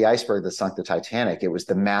tip of the iceberg that sunk the Titanic. It was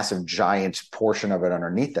the massive giant portion of it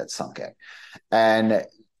underneath that sunk it. And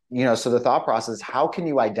so the thought process, how can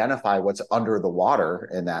you identify what's under the water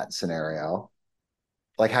in that scenario?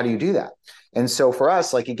 Like, how do you do that? And so for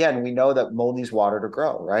us, like, again, we know that mold needs water to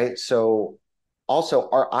grow, right? So also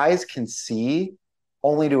our eyes can see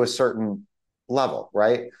only to a certain level,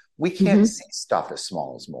 right? We can't Hmm. see stuff as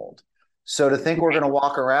small as mold. So to think we're going to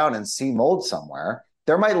walk around and see mold somewhere,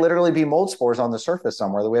 there might literally be mold spores on the surface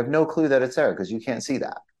somewhere that we have no clue that it's there because you can't see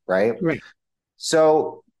that, right? Right.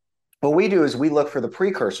 So what we do is we look for the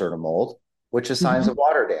precursor to mold, which is signs Hmm. of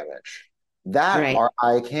water damage. That Right. our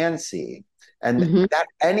eye can see, and Hmm. that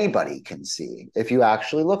anybody can see if you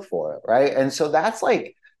actually look for it, right? And so that's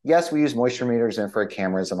like, yes, we use moisture meters, infrared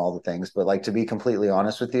cameras, and all the things, but like to be completely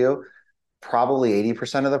honest with you, probably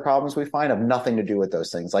 80% of the problems we find have nothing to do with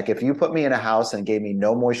those things. Like if you put me in a house and gave me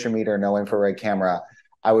no moisture meter, no infrared camera,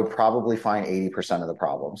 I would probably find 80% of the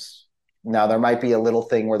problems. Now, there might be a little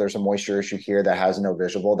thing where there's a moisture issue here that has no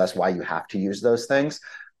visible. That's why you have to use those things.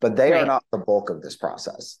 But they are Right. not the bulk of this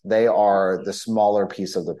process. They are the smaller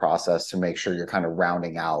piece of the process to make sure you're kind of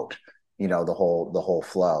rounding out, the whole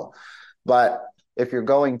flow. But if you're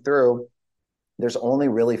going through, there's only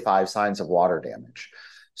really 5 signs of water damage.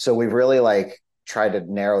 So we've really like tried to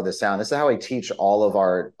narrow this down. This is how I teach all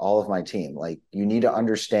of my team. Like you need to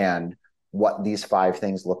understand what these 5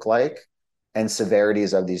 things look like and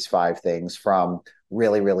severities of these 5 things from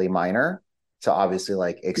really, really minor to obviously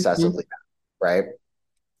like Hmm. excessively bad, right?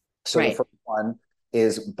 So the Right. first one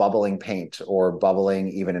is bubbling paint or bubbling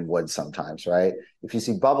even in wood sometimes, right? If you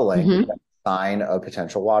see bubbling, Hmm. that's a sign of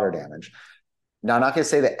potential water damage. Now, I'm not going to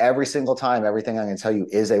say that every single time, everything I'm going to tell you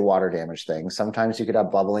is a water damage thing. Sometimes you could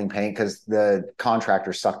have bubbling paint because the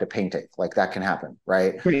contractor sucked at painting. Like that can happen,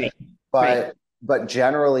 right? Right. Right. But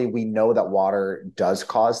generally, we know that water does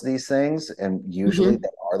cause these things, and usually Hmm. they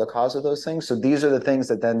are the cause of those things. So these are the things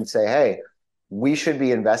that then say, hey, we should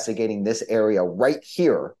be investigating this area right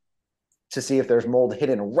here to see if there's mold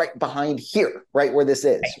hidden right behind here, right where this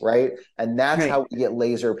is, right? And that's Right. how we get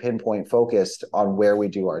laser pinpoint focused on where we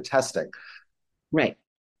do our testing. Right.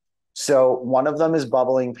 So one of them is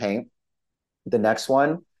bubbling paint. The next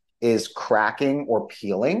one is cracking or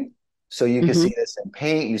peeling. So you can Hmm. see this in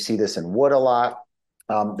paint, you see this in wood a lot.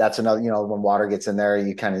 That's another, when water gets in there,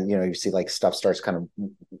 you kind of, you see like stuff starts kind of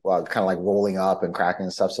like rolling up and cracking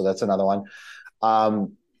and stuff. So that's another one.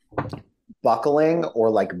 Um, Buckling or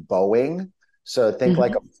like bowing. So think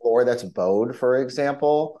like a Hmm. floor that's bowed, for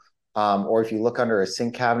example. Or if you look under a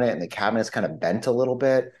sink cabinet and the cabinet's kind of bent a little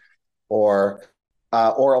bit, or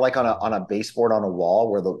like on a baseboard on a wall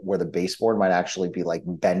where the baseboard might actually be like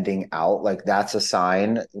bending out. Like that's a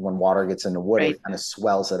sign when water gets into wood, Right. it kind of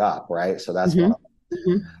swells it up, right? So that's one Hmm. of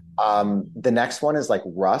Hmm. them. The next one is like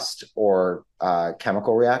rust or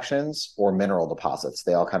chemical reactions or mineral deposits.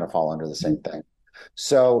 They all kind of fall under the same thing.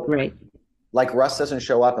 So Right. like rust doesn't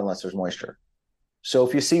show up unless there's moisture. So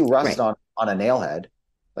if you see rust Right. on a nail head,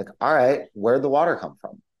 like, all right, where'd the water come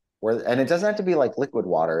from? And it doesn't have to be like liquid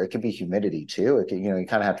water. It could be humidity too. It could, you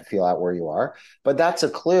kind of have to feel out where you are. But that's a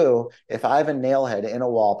clue. If I have a nail head in a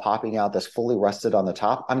wall popping out that's fully rusted on the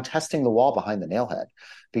top, I'm testing the wall behind the nail head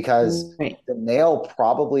because Right. the nail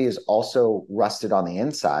probably is also rusted on the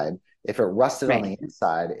inside. If it rusted on Right. the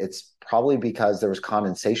inside, it's probably because there was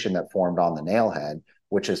condensation that formed on the nail head,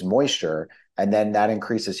 which is moisture, and then that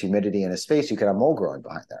increases humidity in a space, you could have mold growing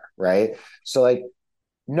behind there, right? So like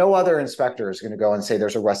no other inspector is going to go and say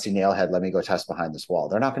there's a rusty nail head, let me go test behind this wall.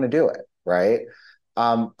 They're not going to do it, right?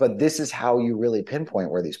 But this is how you really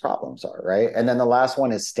pinpoint where these problems are, right? And then the last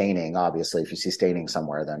one is staining. Obviously, if you see staining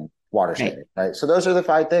somewhere, then water Right. staining, right? So those are the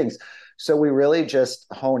 5 things. So we really just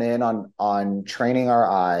hone in on training our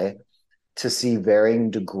eye to see varying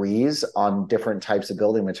degrees on different types of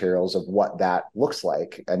building materials of what that looks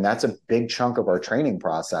like. And that's a big chunk of our training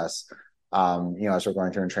process, as we're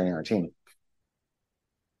going through and training our team.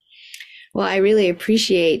 Well, I really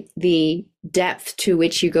appreciate the depth to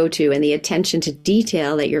which you go to and the attention to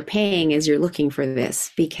detail that you're paying as you're looking for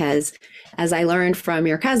this. Because as I learned from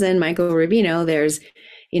your cousin, Michael Rubino, there's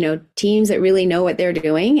teams that really know what they're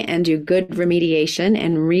doing and do good remediation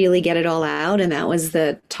and really get it all out. And that was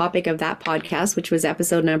the topic of that podcast, which was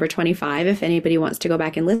episode number 25, if anybody wants to go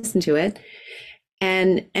back and listen to it.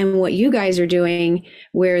 And what you guys are doing,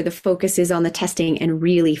 where the focus is on the testing and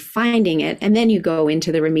really finding it, and then you go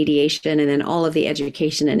into the remediation and then all of the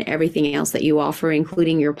education and everything else that you offer,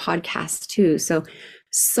 including your podcast too.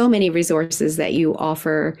 So many resources that you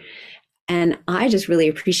offer. And I just really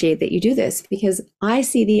appreciate that you do this, because I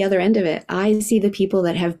see the other end of it. I see the people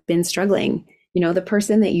that have been struggling, the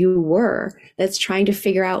person that you were, that's trying to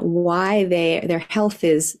figure out why their health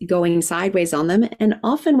is going sideways on them. And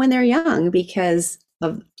often when they're young,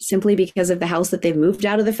 simply because of the house that they've moved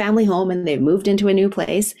out of the family home and they've moved into a new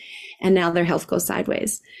place, and now their health goes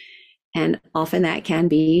sideways. And often that can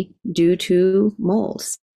be due to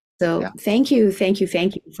molds. So yeah. Thank you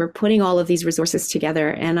for putting all of these resources together.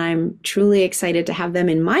 And I'm truly excited to have them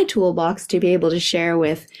in my toolbox to be able to share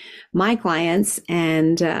with my clients.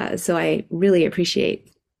 And so I really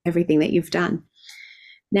appreciate everything that you've done.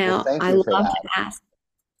 Now, I love to ask.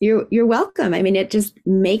 You're welcome. I mean, it just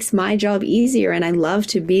makes my job easier, and I love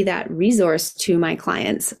to be that resource to my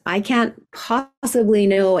clients. I can't possibly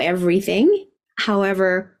know everything.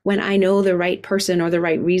 However, when I know the right person or the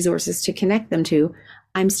right resources to connect them to,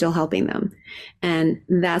 I'm still helping them. And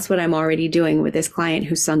that's what I'm already doing with this client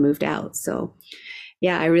whose son moved out. So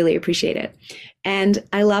yeah, I really appreciate it. And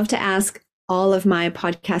I love to ask all of my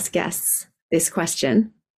podcast guests this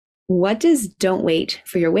question. What does "don't wait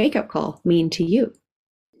for your wake up call" mean to you?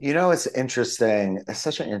 It's interesting. It's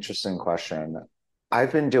such an interesting question.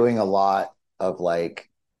 I've been doing a lot of like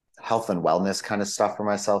health and wellness kind of stuff for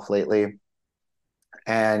myself lately.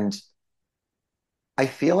 And I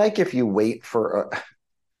feel like if you wait for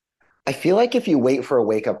a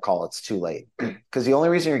wake up call, it's too late. Because the only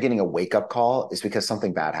reason you're getting a wake up call is because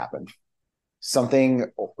something bad happened. Something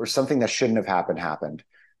that shouldn't have happened.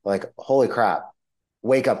 Like, holy crap,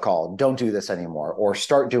 wake up call, don't do this anymore, or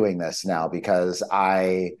start doing this now because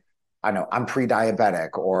I know I'm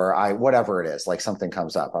pre-diabetic, or whatever it is, like something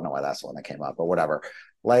comes up. I don't know why that's the one that came up, but whatever.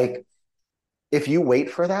 Like, if you wait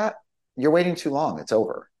for that, you're waiting too long. It's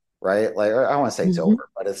over, right? Like, I don't want to say it's over,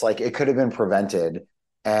 but it's like it could have been prevented,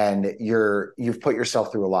 and you've put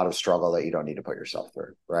yourself through a lot of struggle that you don't need to put yourself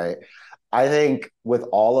through, right? I think with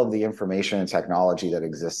all of the information and technology that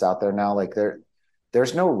exists out there now, like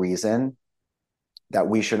there's no reason that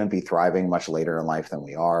we shouldn't be thriving much later in life than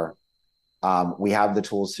we are. We have the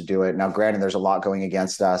tools to do it. Now, granted, there's a lot going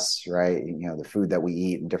against us, right? The food that we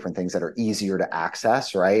eat and different things that are easier to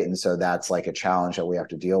access, right? And so that's like a challenge that we have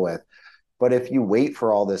to deal with. But if you wait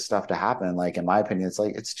for all this stuff to happen, like in my opinion, it's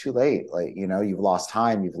like it's too late. Like, you've lost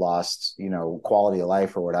time, you've lost, quality of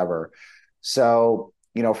life or whatever. So,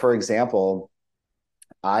 for example,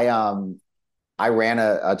 I ran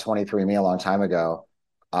a 23andMe a long time ago.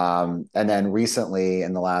 And then recently,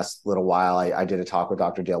 in the last little while, I did a talk with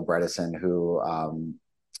Dr. Dale Bredesen, who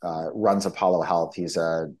runs Apollo Health. He's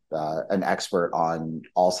an expert on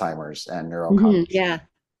Alzheimer's and neurocognition. Yeah,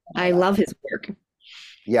 I love his work.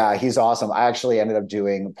 Yeah, he's awesome. I actually ended up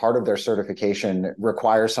doing part of their certification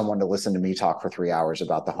requires someone to listen to me talk for 3 hours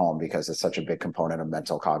about the home, because it's such a big component of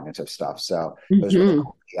mental cognitive stuff. So it was really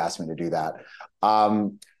cool. He asked me to do that.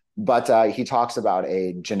 But he talks about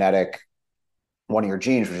a genetic, one of your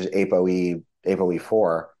genes, which is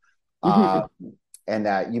ApoE4, and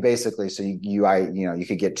that you basically, so you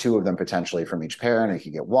could get two of them potentially from each parent, or you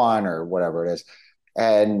could get one, or whatever it is.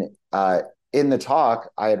 And in the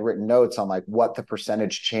talk, I had written notes on like what the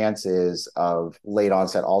percentage chance is of late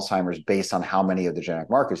onset Alzheimer's based on how many of the genetic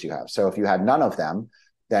markers you have. So if you had none of them,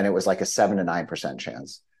 then it was like a 7 to 9%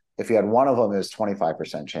 chance. If you had one of them, it was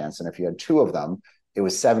 25% chance. And if you had two of them, it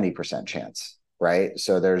was 70% chance, right?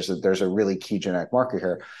 So there's a really key genetic marker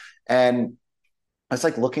here. And I was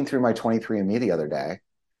like looking through my 23andMe the other day,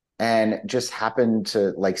 and just happened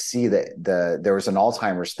to like see that there was an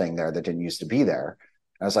Alzheimer's thing there that didn't used to be there.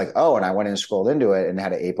 I was like, oh, and I went and scrolled into it and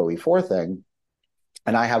had an ApoE4 thing,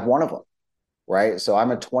 and I have one of them, right? So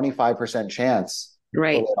I'm a 25% chance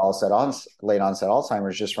right. for late onset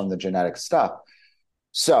Alzheimer's just from the genetic stuff.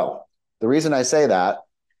 So the reason I say that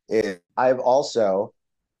is I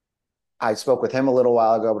spoke with him a little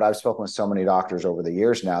while ago, but I've spoken with so many doctors over the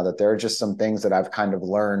years now that there are just some things that I've kind of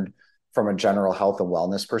learned from a general health and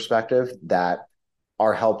wellness perspective that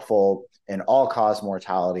are helpful in all-cause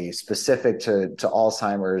mortality specific to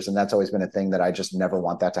Alzheimer's. And that's always been a thing that I just never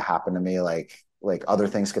want that to happen to me. Like other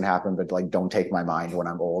things can happen, but like, don't take my mind when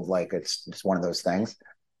I'm old. Like it's one of those things.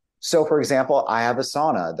 So for example, I have a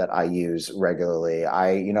sauna that I use regularly.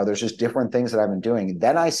 There's just different things that I've been doing.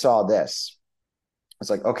 Then I saw this. It's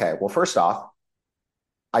like, okay, well, first off,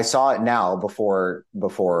 I saw it now before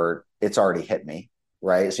it's already hit me,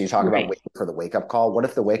 right? So you talk about Right. waiting for the wake up call. What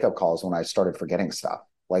if the wake up call is when I started forgetting stuff?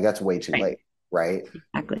 Like that's way too Right. late, right?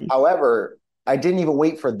 Exactly. However, I didn't even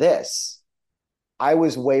wait for this. I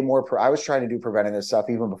was way more, I was trying to do preventative stuff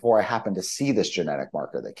even before I happened to see this genetic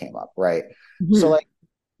marker that came up, right? So, Mhm. like,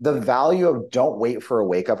 the value of don't wait for a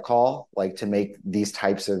wake up call, like to make these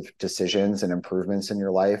types of decisions and improvements in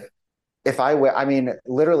your life. If I mean,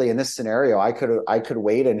 literally in this scenario, I could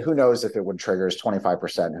wait, and who knows if it would trigger is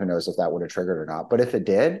 25%. Who knows if that would have triggered or not? But if it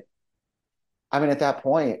did, I mean, at that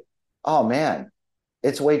point, oh man,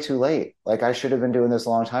 it's way too late. Like I should have been doing this a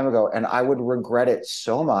long time ago, and I would regret it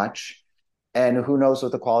so much. And who knows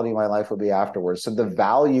what the quality of my life would be afterwards. So the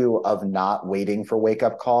value of not waiting for wake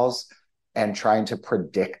up calls and trying to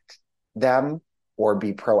predict them or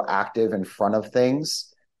be proactive in front of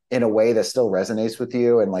things in a way that still resonates with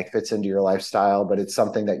you and like fits into your lifestyle, but it's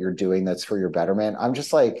something that you're doing that's for your betterment. I'm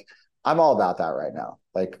just like, I'm all about that right now.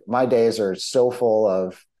 Like my days are so full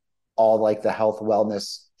of all like the health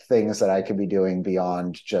wellness things that I could be doing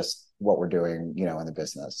beyond just what we're doing, in the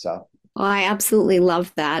business. So Well, I absolutely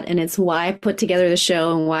love that. And it's why I put together the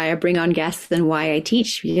show and why I bring on guests and why I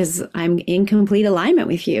teach, because I'm in complete alignment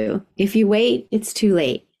with you. If you wait, it's too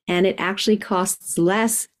late. And it actually costs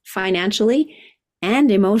less financially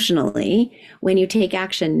and emotionally when you take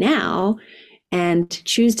action now and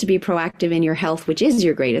choose to be proactive in your health, which is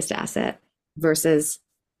your greatest asset, versus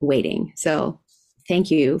waiting. So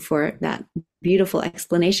thank you for that beautiful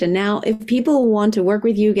explanation. Now, if people want to work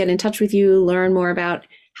with you, get in touch with you, learn more about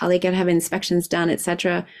how they can have inspections done,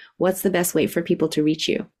 etc., what's the best way for people to reach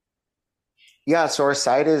you? yeah, so our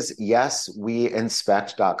site is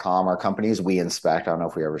yesweinspect.com. Our company is We Inspect. I don't know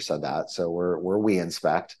if we ever said that. So we're We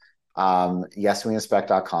Inspect.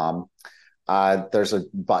 Yesweinspect.com. There's a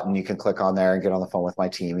button you can click on there and get on the phone with my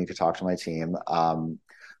team. You can talk to my team.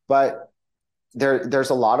 But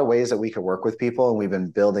there's a lot of ways that we could work with people, and we've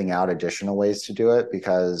been building out additional ways to do it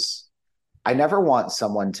because I never want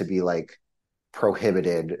someone to be like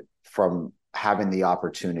prohibited from having the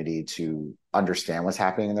opportunity to understand what's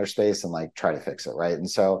happening in their space and like try to fix it, right? And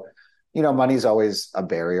so, money's always a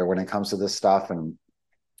barrier when it comes to this stuff. And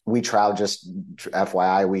we travel, just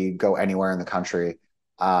FYI, we go anywhere in the country.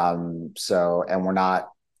 And we're not,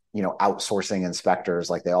 outsourcing inspectors.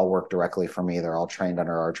 Like they all work directly for me. They're all trained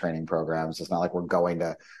under our training programs. It's not like we're going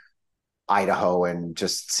to Idaho and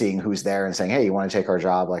just seeing who's there and saying, hey, you want to take our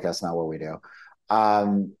job? Like that's not what we do.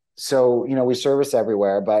 So, we service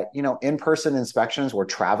everywhere, but, in-person inspections where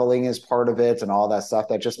traveling is part of it and all that stuff,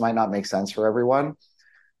 that just might not make sense for everyone.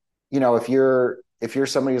 If you're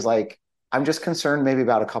somebody who's like, I'm just concerned maybe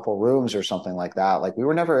about a couple rooms or something like that. Like we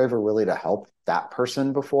were never ever really to help that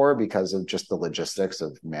person before because of just the logistics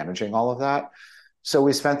of managing all of that. So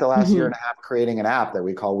we spent the last year Mm-hmm. and a half creating an app that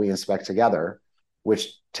we call We Inspect Together,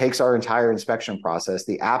 which takes our entire inspection process.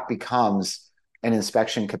 The app becomes an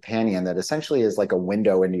inspection companion that essentially is like a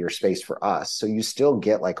window into your space for us. So you still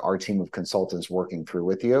get like our team of consultants working through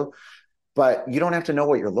with you, but you don't have to know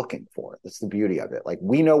what you're looking for. That's the beauty of it. Like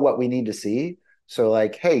we know what we need to see. So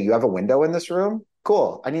like, hey, you have a window in this room?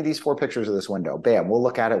 Cool. I need these 4 pictures of this window. Bam, we'll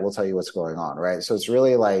look at it. We'll tell you what's going on. Right. So it's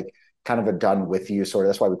really like kind of a done with you sort of.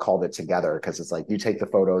 That's why we called it together, because it's like you take the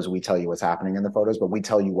photos, we tell you what's happening in the photos, but we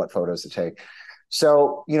tell you what photos to take.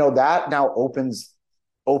 So, that now opens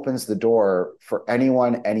the door for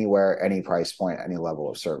anyone, anywhere, any price point, any level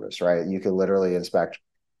of service, right? You could literally inspect.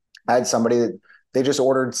 I had somebody that they just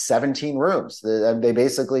ordered 17 rooms. They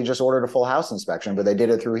basically just ordered a full house inspection, but they did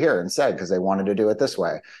it through here instead because they wanted to do it this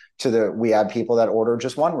way. We had people that ordered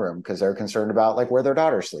just one room because they're concerned about like where their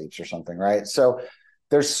daughter sleeps or something, right? So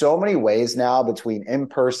there's so many ways now between in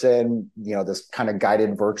person, this kind of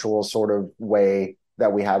guided virtual sort of way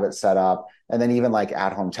that we have it set up. And then even like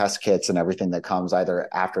at home test kits and everything that comes either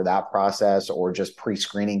after that process or just pre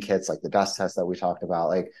screening kits like the dust test that we talked about.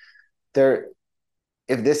 Like, there,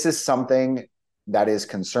 if this is something that is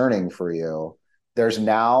concerning for you, there's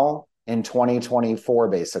now in 2024,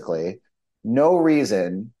 basically, no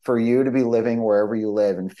reason for you to be living wherever you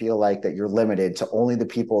live and feel like that you're limited to only the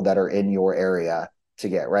people that are in your area to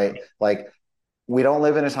get, right? Like, we don't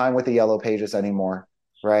live in a time with the yellow pages anymore,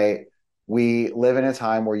 right? We live in a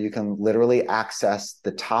time where you can literally access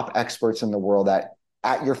the top experts in the world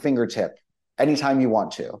at your fingertip anytime you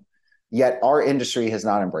want to. Yet our industry has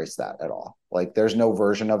not embraced that at all. Like there's no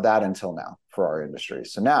version of that until now for our industry.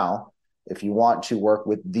 So now, if you want to work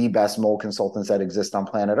with the best mold consultants that exist on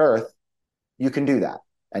planet Earth, you can do that.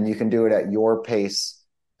 And you can do it at your pace,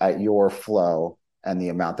 at your flow, and the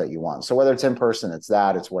amount that you want. So whether it's in person, it's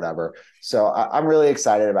whatever. So I'm really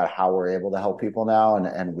excited about how we're able to help people now,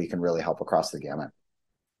 and we can really help across the gamut.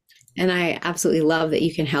 And I absolutely love that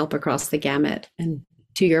you can help across the gamut. And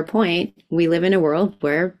to your point, we live in a world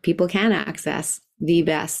where people can access the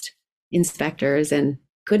best inspectors and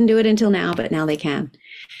couldn't do it until now, but now they can.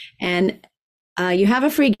 And you have a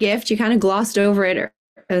free gift. You kind of glossed over it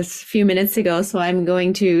a few minutes ago, so I'm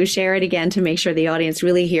going to share it again to make sure the audience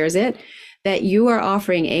really hears it. That you are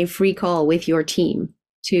offering a free call with your team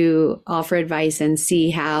to offer advice and see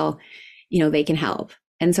how they can help.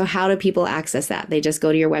 And so how do people access that? They just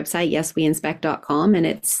go to your website, yesweinspect.com, and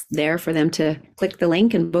it's there for them to click the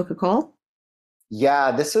link and book a call.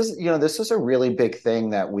 Yeah, this is a really big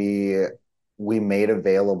thing that we made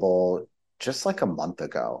available just like a month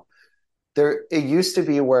ago. It used to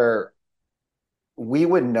be where we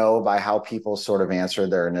would know by how people sort of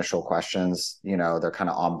answered their initial questions, their kind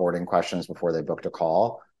of onboarding questions before they booked a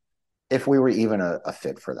call, if we were even a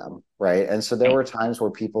fit for them, right? And so there Right. were times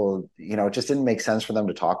where people, it just didn't make sense for them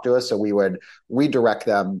to talk to us. So we would redirect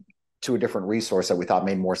them to a different resource that we thought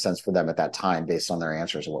made more sense for them at that time based on their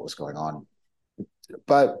answers and what was going on.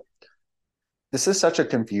 But this is such a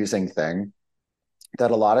confusing thing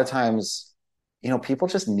that a lot of times, people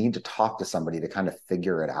just need to talk to somebody to kind of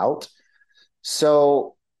figure it out.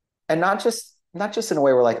 So, and not just in a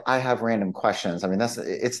way where like I have random questions. I mean,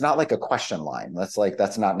 it's not like a question line.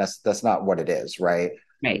 That's not what it is, right?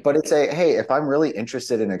 Right. But it's a, hey, if I'm really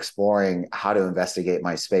interested in exploring how to investigate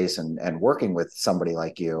my space and working with somebody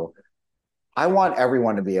like you, I want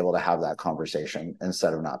everyone to be able to have that conversation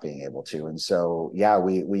instead of not being able to. And so, yeah,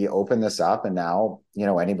 we open this up, and now,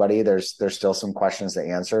 anybody, there's still some questions to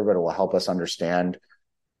answer, but it will help us understand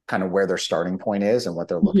kind of where their starting point is and what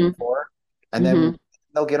they're looking Mm-hmm. for. And then Mm-hmm.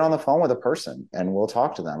 they'll get on the phone with a person and we'll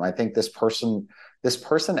talk to them. I think this person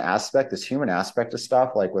aspect, this human aspect of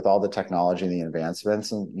stuff, like with all the technology and the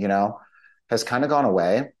advancements and, has kind of gone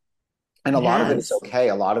away. And a It lot of it is has. okay.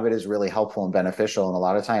 A lot of it is really helpful and beneficial. And a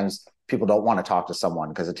lot of times people don't want to talk to someone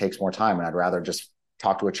because it takes more time. And I'd rather just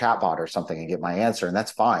talk to a chatbot or something and get my answer. And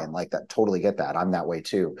that's fine. Like that, totally get that. I'm that way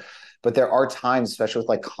too. But there are times, especially with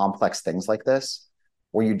like complex things like this,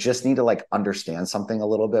 where you just need to like understand something a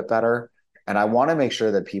little bit better. And I want to make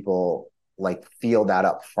sure that people like feel that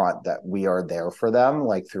up front, that we are there for them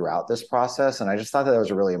like throughout this process. And I just thought that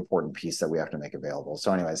was a really important piece that we have to make available.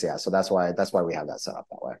 So anyways, yeah, so that's why we have that set up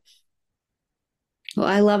that way. Well,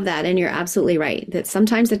 I love that. And you're absolutely right that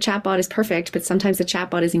sometimes the chatbot is perfect, but sometimes the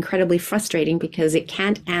chatbot is incredibly frustrating because it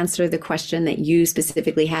can't answer the question that you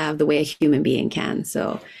specifically have the way a human being can.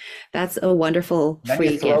 So that's a wonderful Then you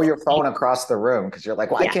free throw gift. your phone across the room because you're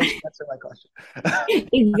like, why Yeah, can't you answer my question?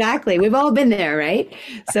 exactly. We've all been there, right?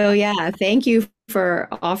 So, yeah, thank you for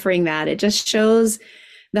offering that. It just shows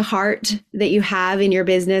the heart that you have in your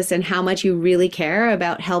business and how much you really care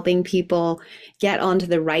about helping people get onto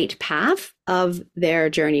the right path of their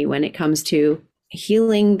journey when it comes to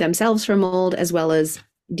healing themselves from mold as well as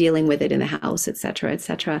dealing with it in the house, et cetera, et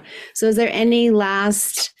cetera. So is there any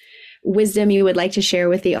last wisdom you would like to share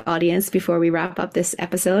with the audience before we wrap up this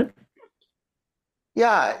episode?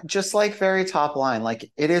 Yeah, just like very top line, like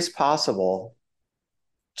it is possible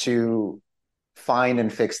to find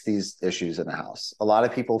and fix these issues in the house. A lot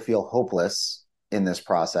of people feel hopeless in this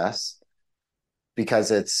process because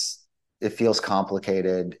it feels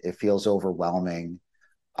complicated, it feels overwhelming.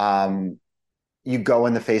 Um, you go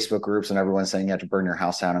in the Facebook groups and everyone's saying you have to burn your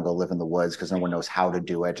house down and go live in the woods because no one knows how to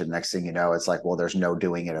do it. And next thing you know, it's like, well, there's no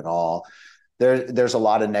doing it at all. There's a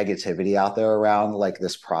lot of negativity out there around like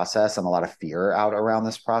this process and a lot of fear out around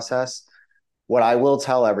this process. What I will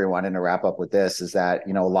tell everyone, and to wrap up with this, is that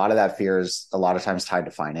a lot of that fear is a lot of times tied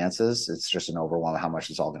to finances. It's just an overwhelm of how much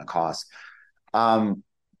it's all going to cost. Um,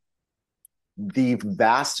 the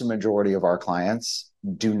vast majority of our clients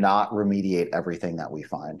do not remediate everything that we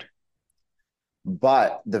find,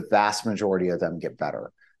 but the vast majority of them get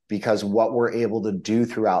better because what we're able to do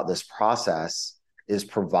throughout this process is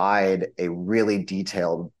provide a really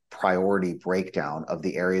detailed priority breakdown of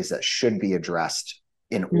the areas that should be addressed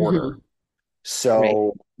in order. Mm-hmm. Right.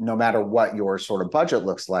 So no matter what your sort of budget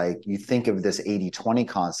looks like, you think of this 80-20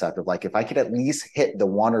 concept of like, if I could at least hit the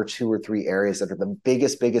one or two or three areas that are the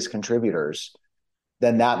biggest contributors,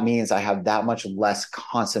 then that means I have that much less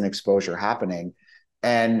constant exposure happening.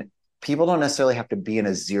 And people don't necessarily have to be in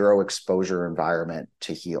a zero exposure environment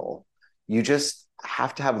to heal. You just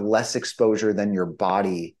have to have less exposure than your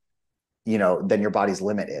body, than your body's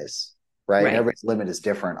limit is, right? And Right. everybody's limit is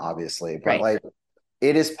different, obviously, but Right. like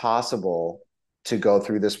it is possible to go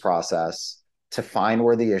through this process, to find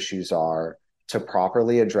where the issues are, to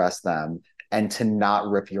properly address them, and to not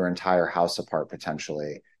rip your entire house apart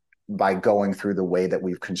potentially by going through the way that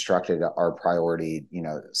we've constructed our priority,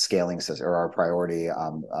 scaling system or our priority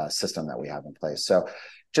system that we have in place. So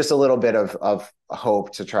just a little bit of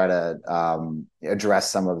hope to try to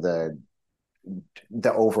address some of the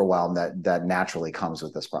overwhelm that naturally comes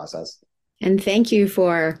with this process. And thank you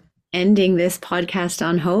for ending this podcast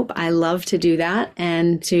on hope. I love to do that.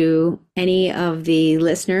 And to any of the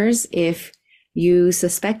listeners, if you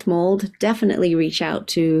suspect mold, definitely reach out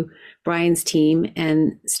to Brian's team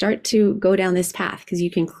and start to go down this path, because you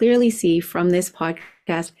can clearly see from this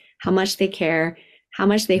podcast how much they care, how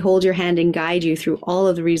much they hold your hand and guide you through all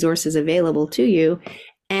of the resources available to you,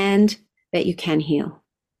 and that you can heal.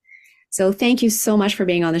 So thank you so much for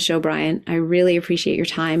being on the show, Brian. I really appreciate your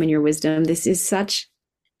time and your wisdom. This is such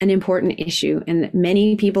an important issue, and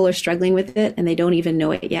many people are struggling with it and they don't even know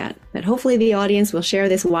it yet. But hopefully the audience will share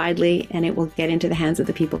this widely and it will get into the hands of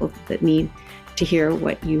the people that need to hear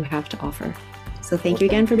what you have to offer. So thank you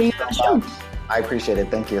again for being on the show. I appreciate it.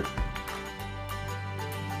 Thank you.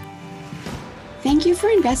 Thank you for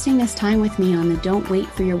investing this time with me on the Don't Wait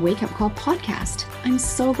for Your Wake Up Call podcast. I'm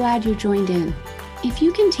so glad you joined in. If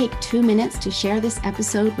you can take 2 minutes to share this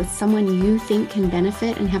episode with someone you think can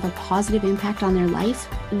benefit and have a positive impact on their life,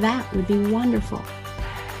 that would be wonderful.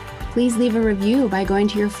 Please leave a review by going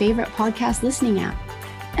to your favorite podcast listening app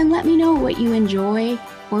and let me know what you enjoy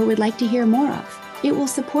or would like to hear more of. It will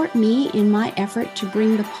support me in my effort to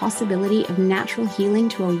bring the possibility of natural healing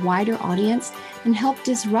to a wider audience and help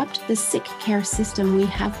disrupt the sick care system we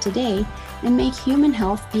have today and make human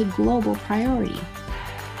health a global priority.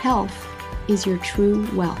 Health is your true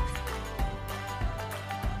wealth.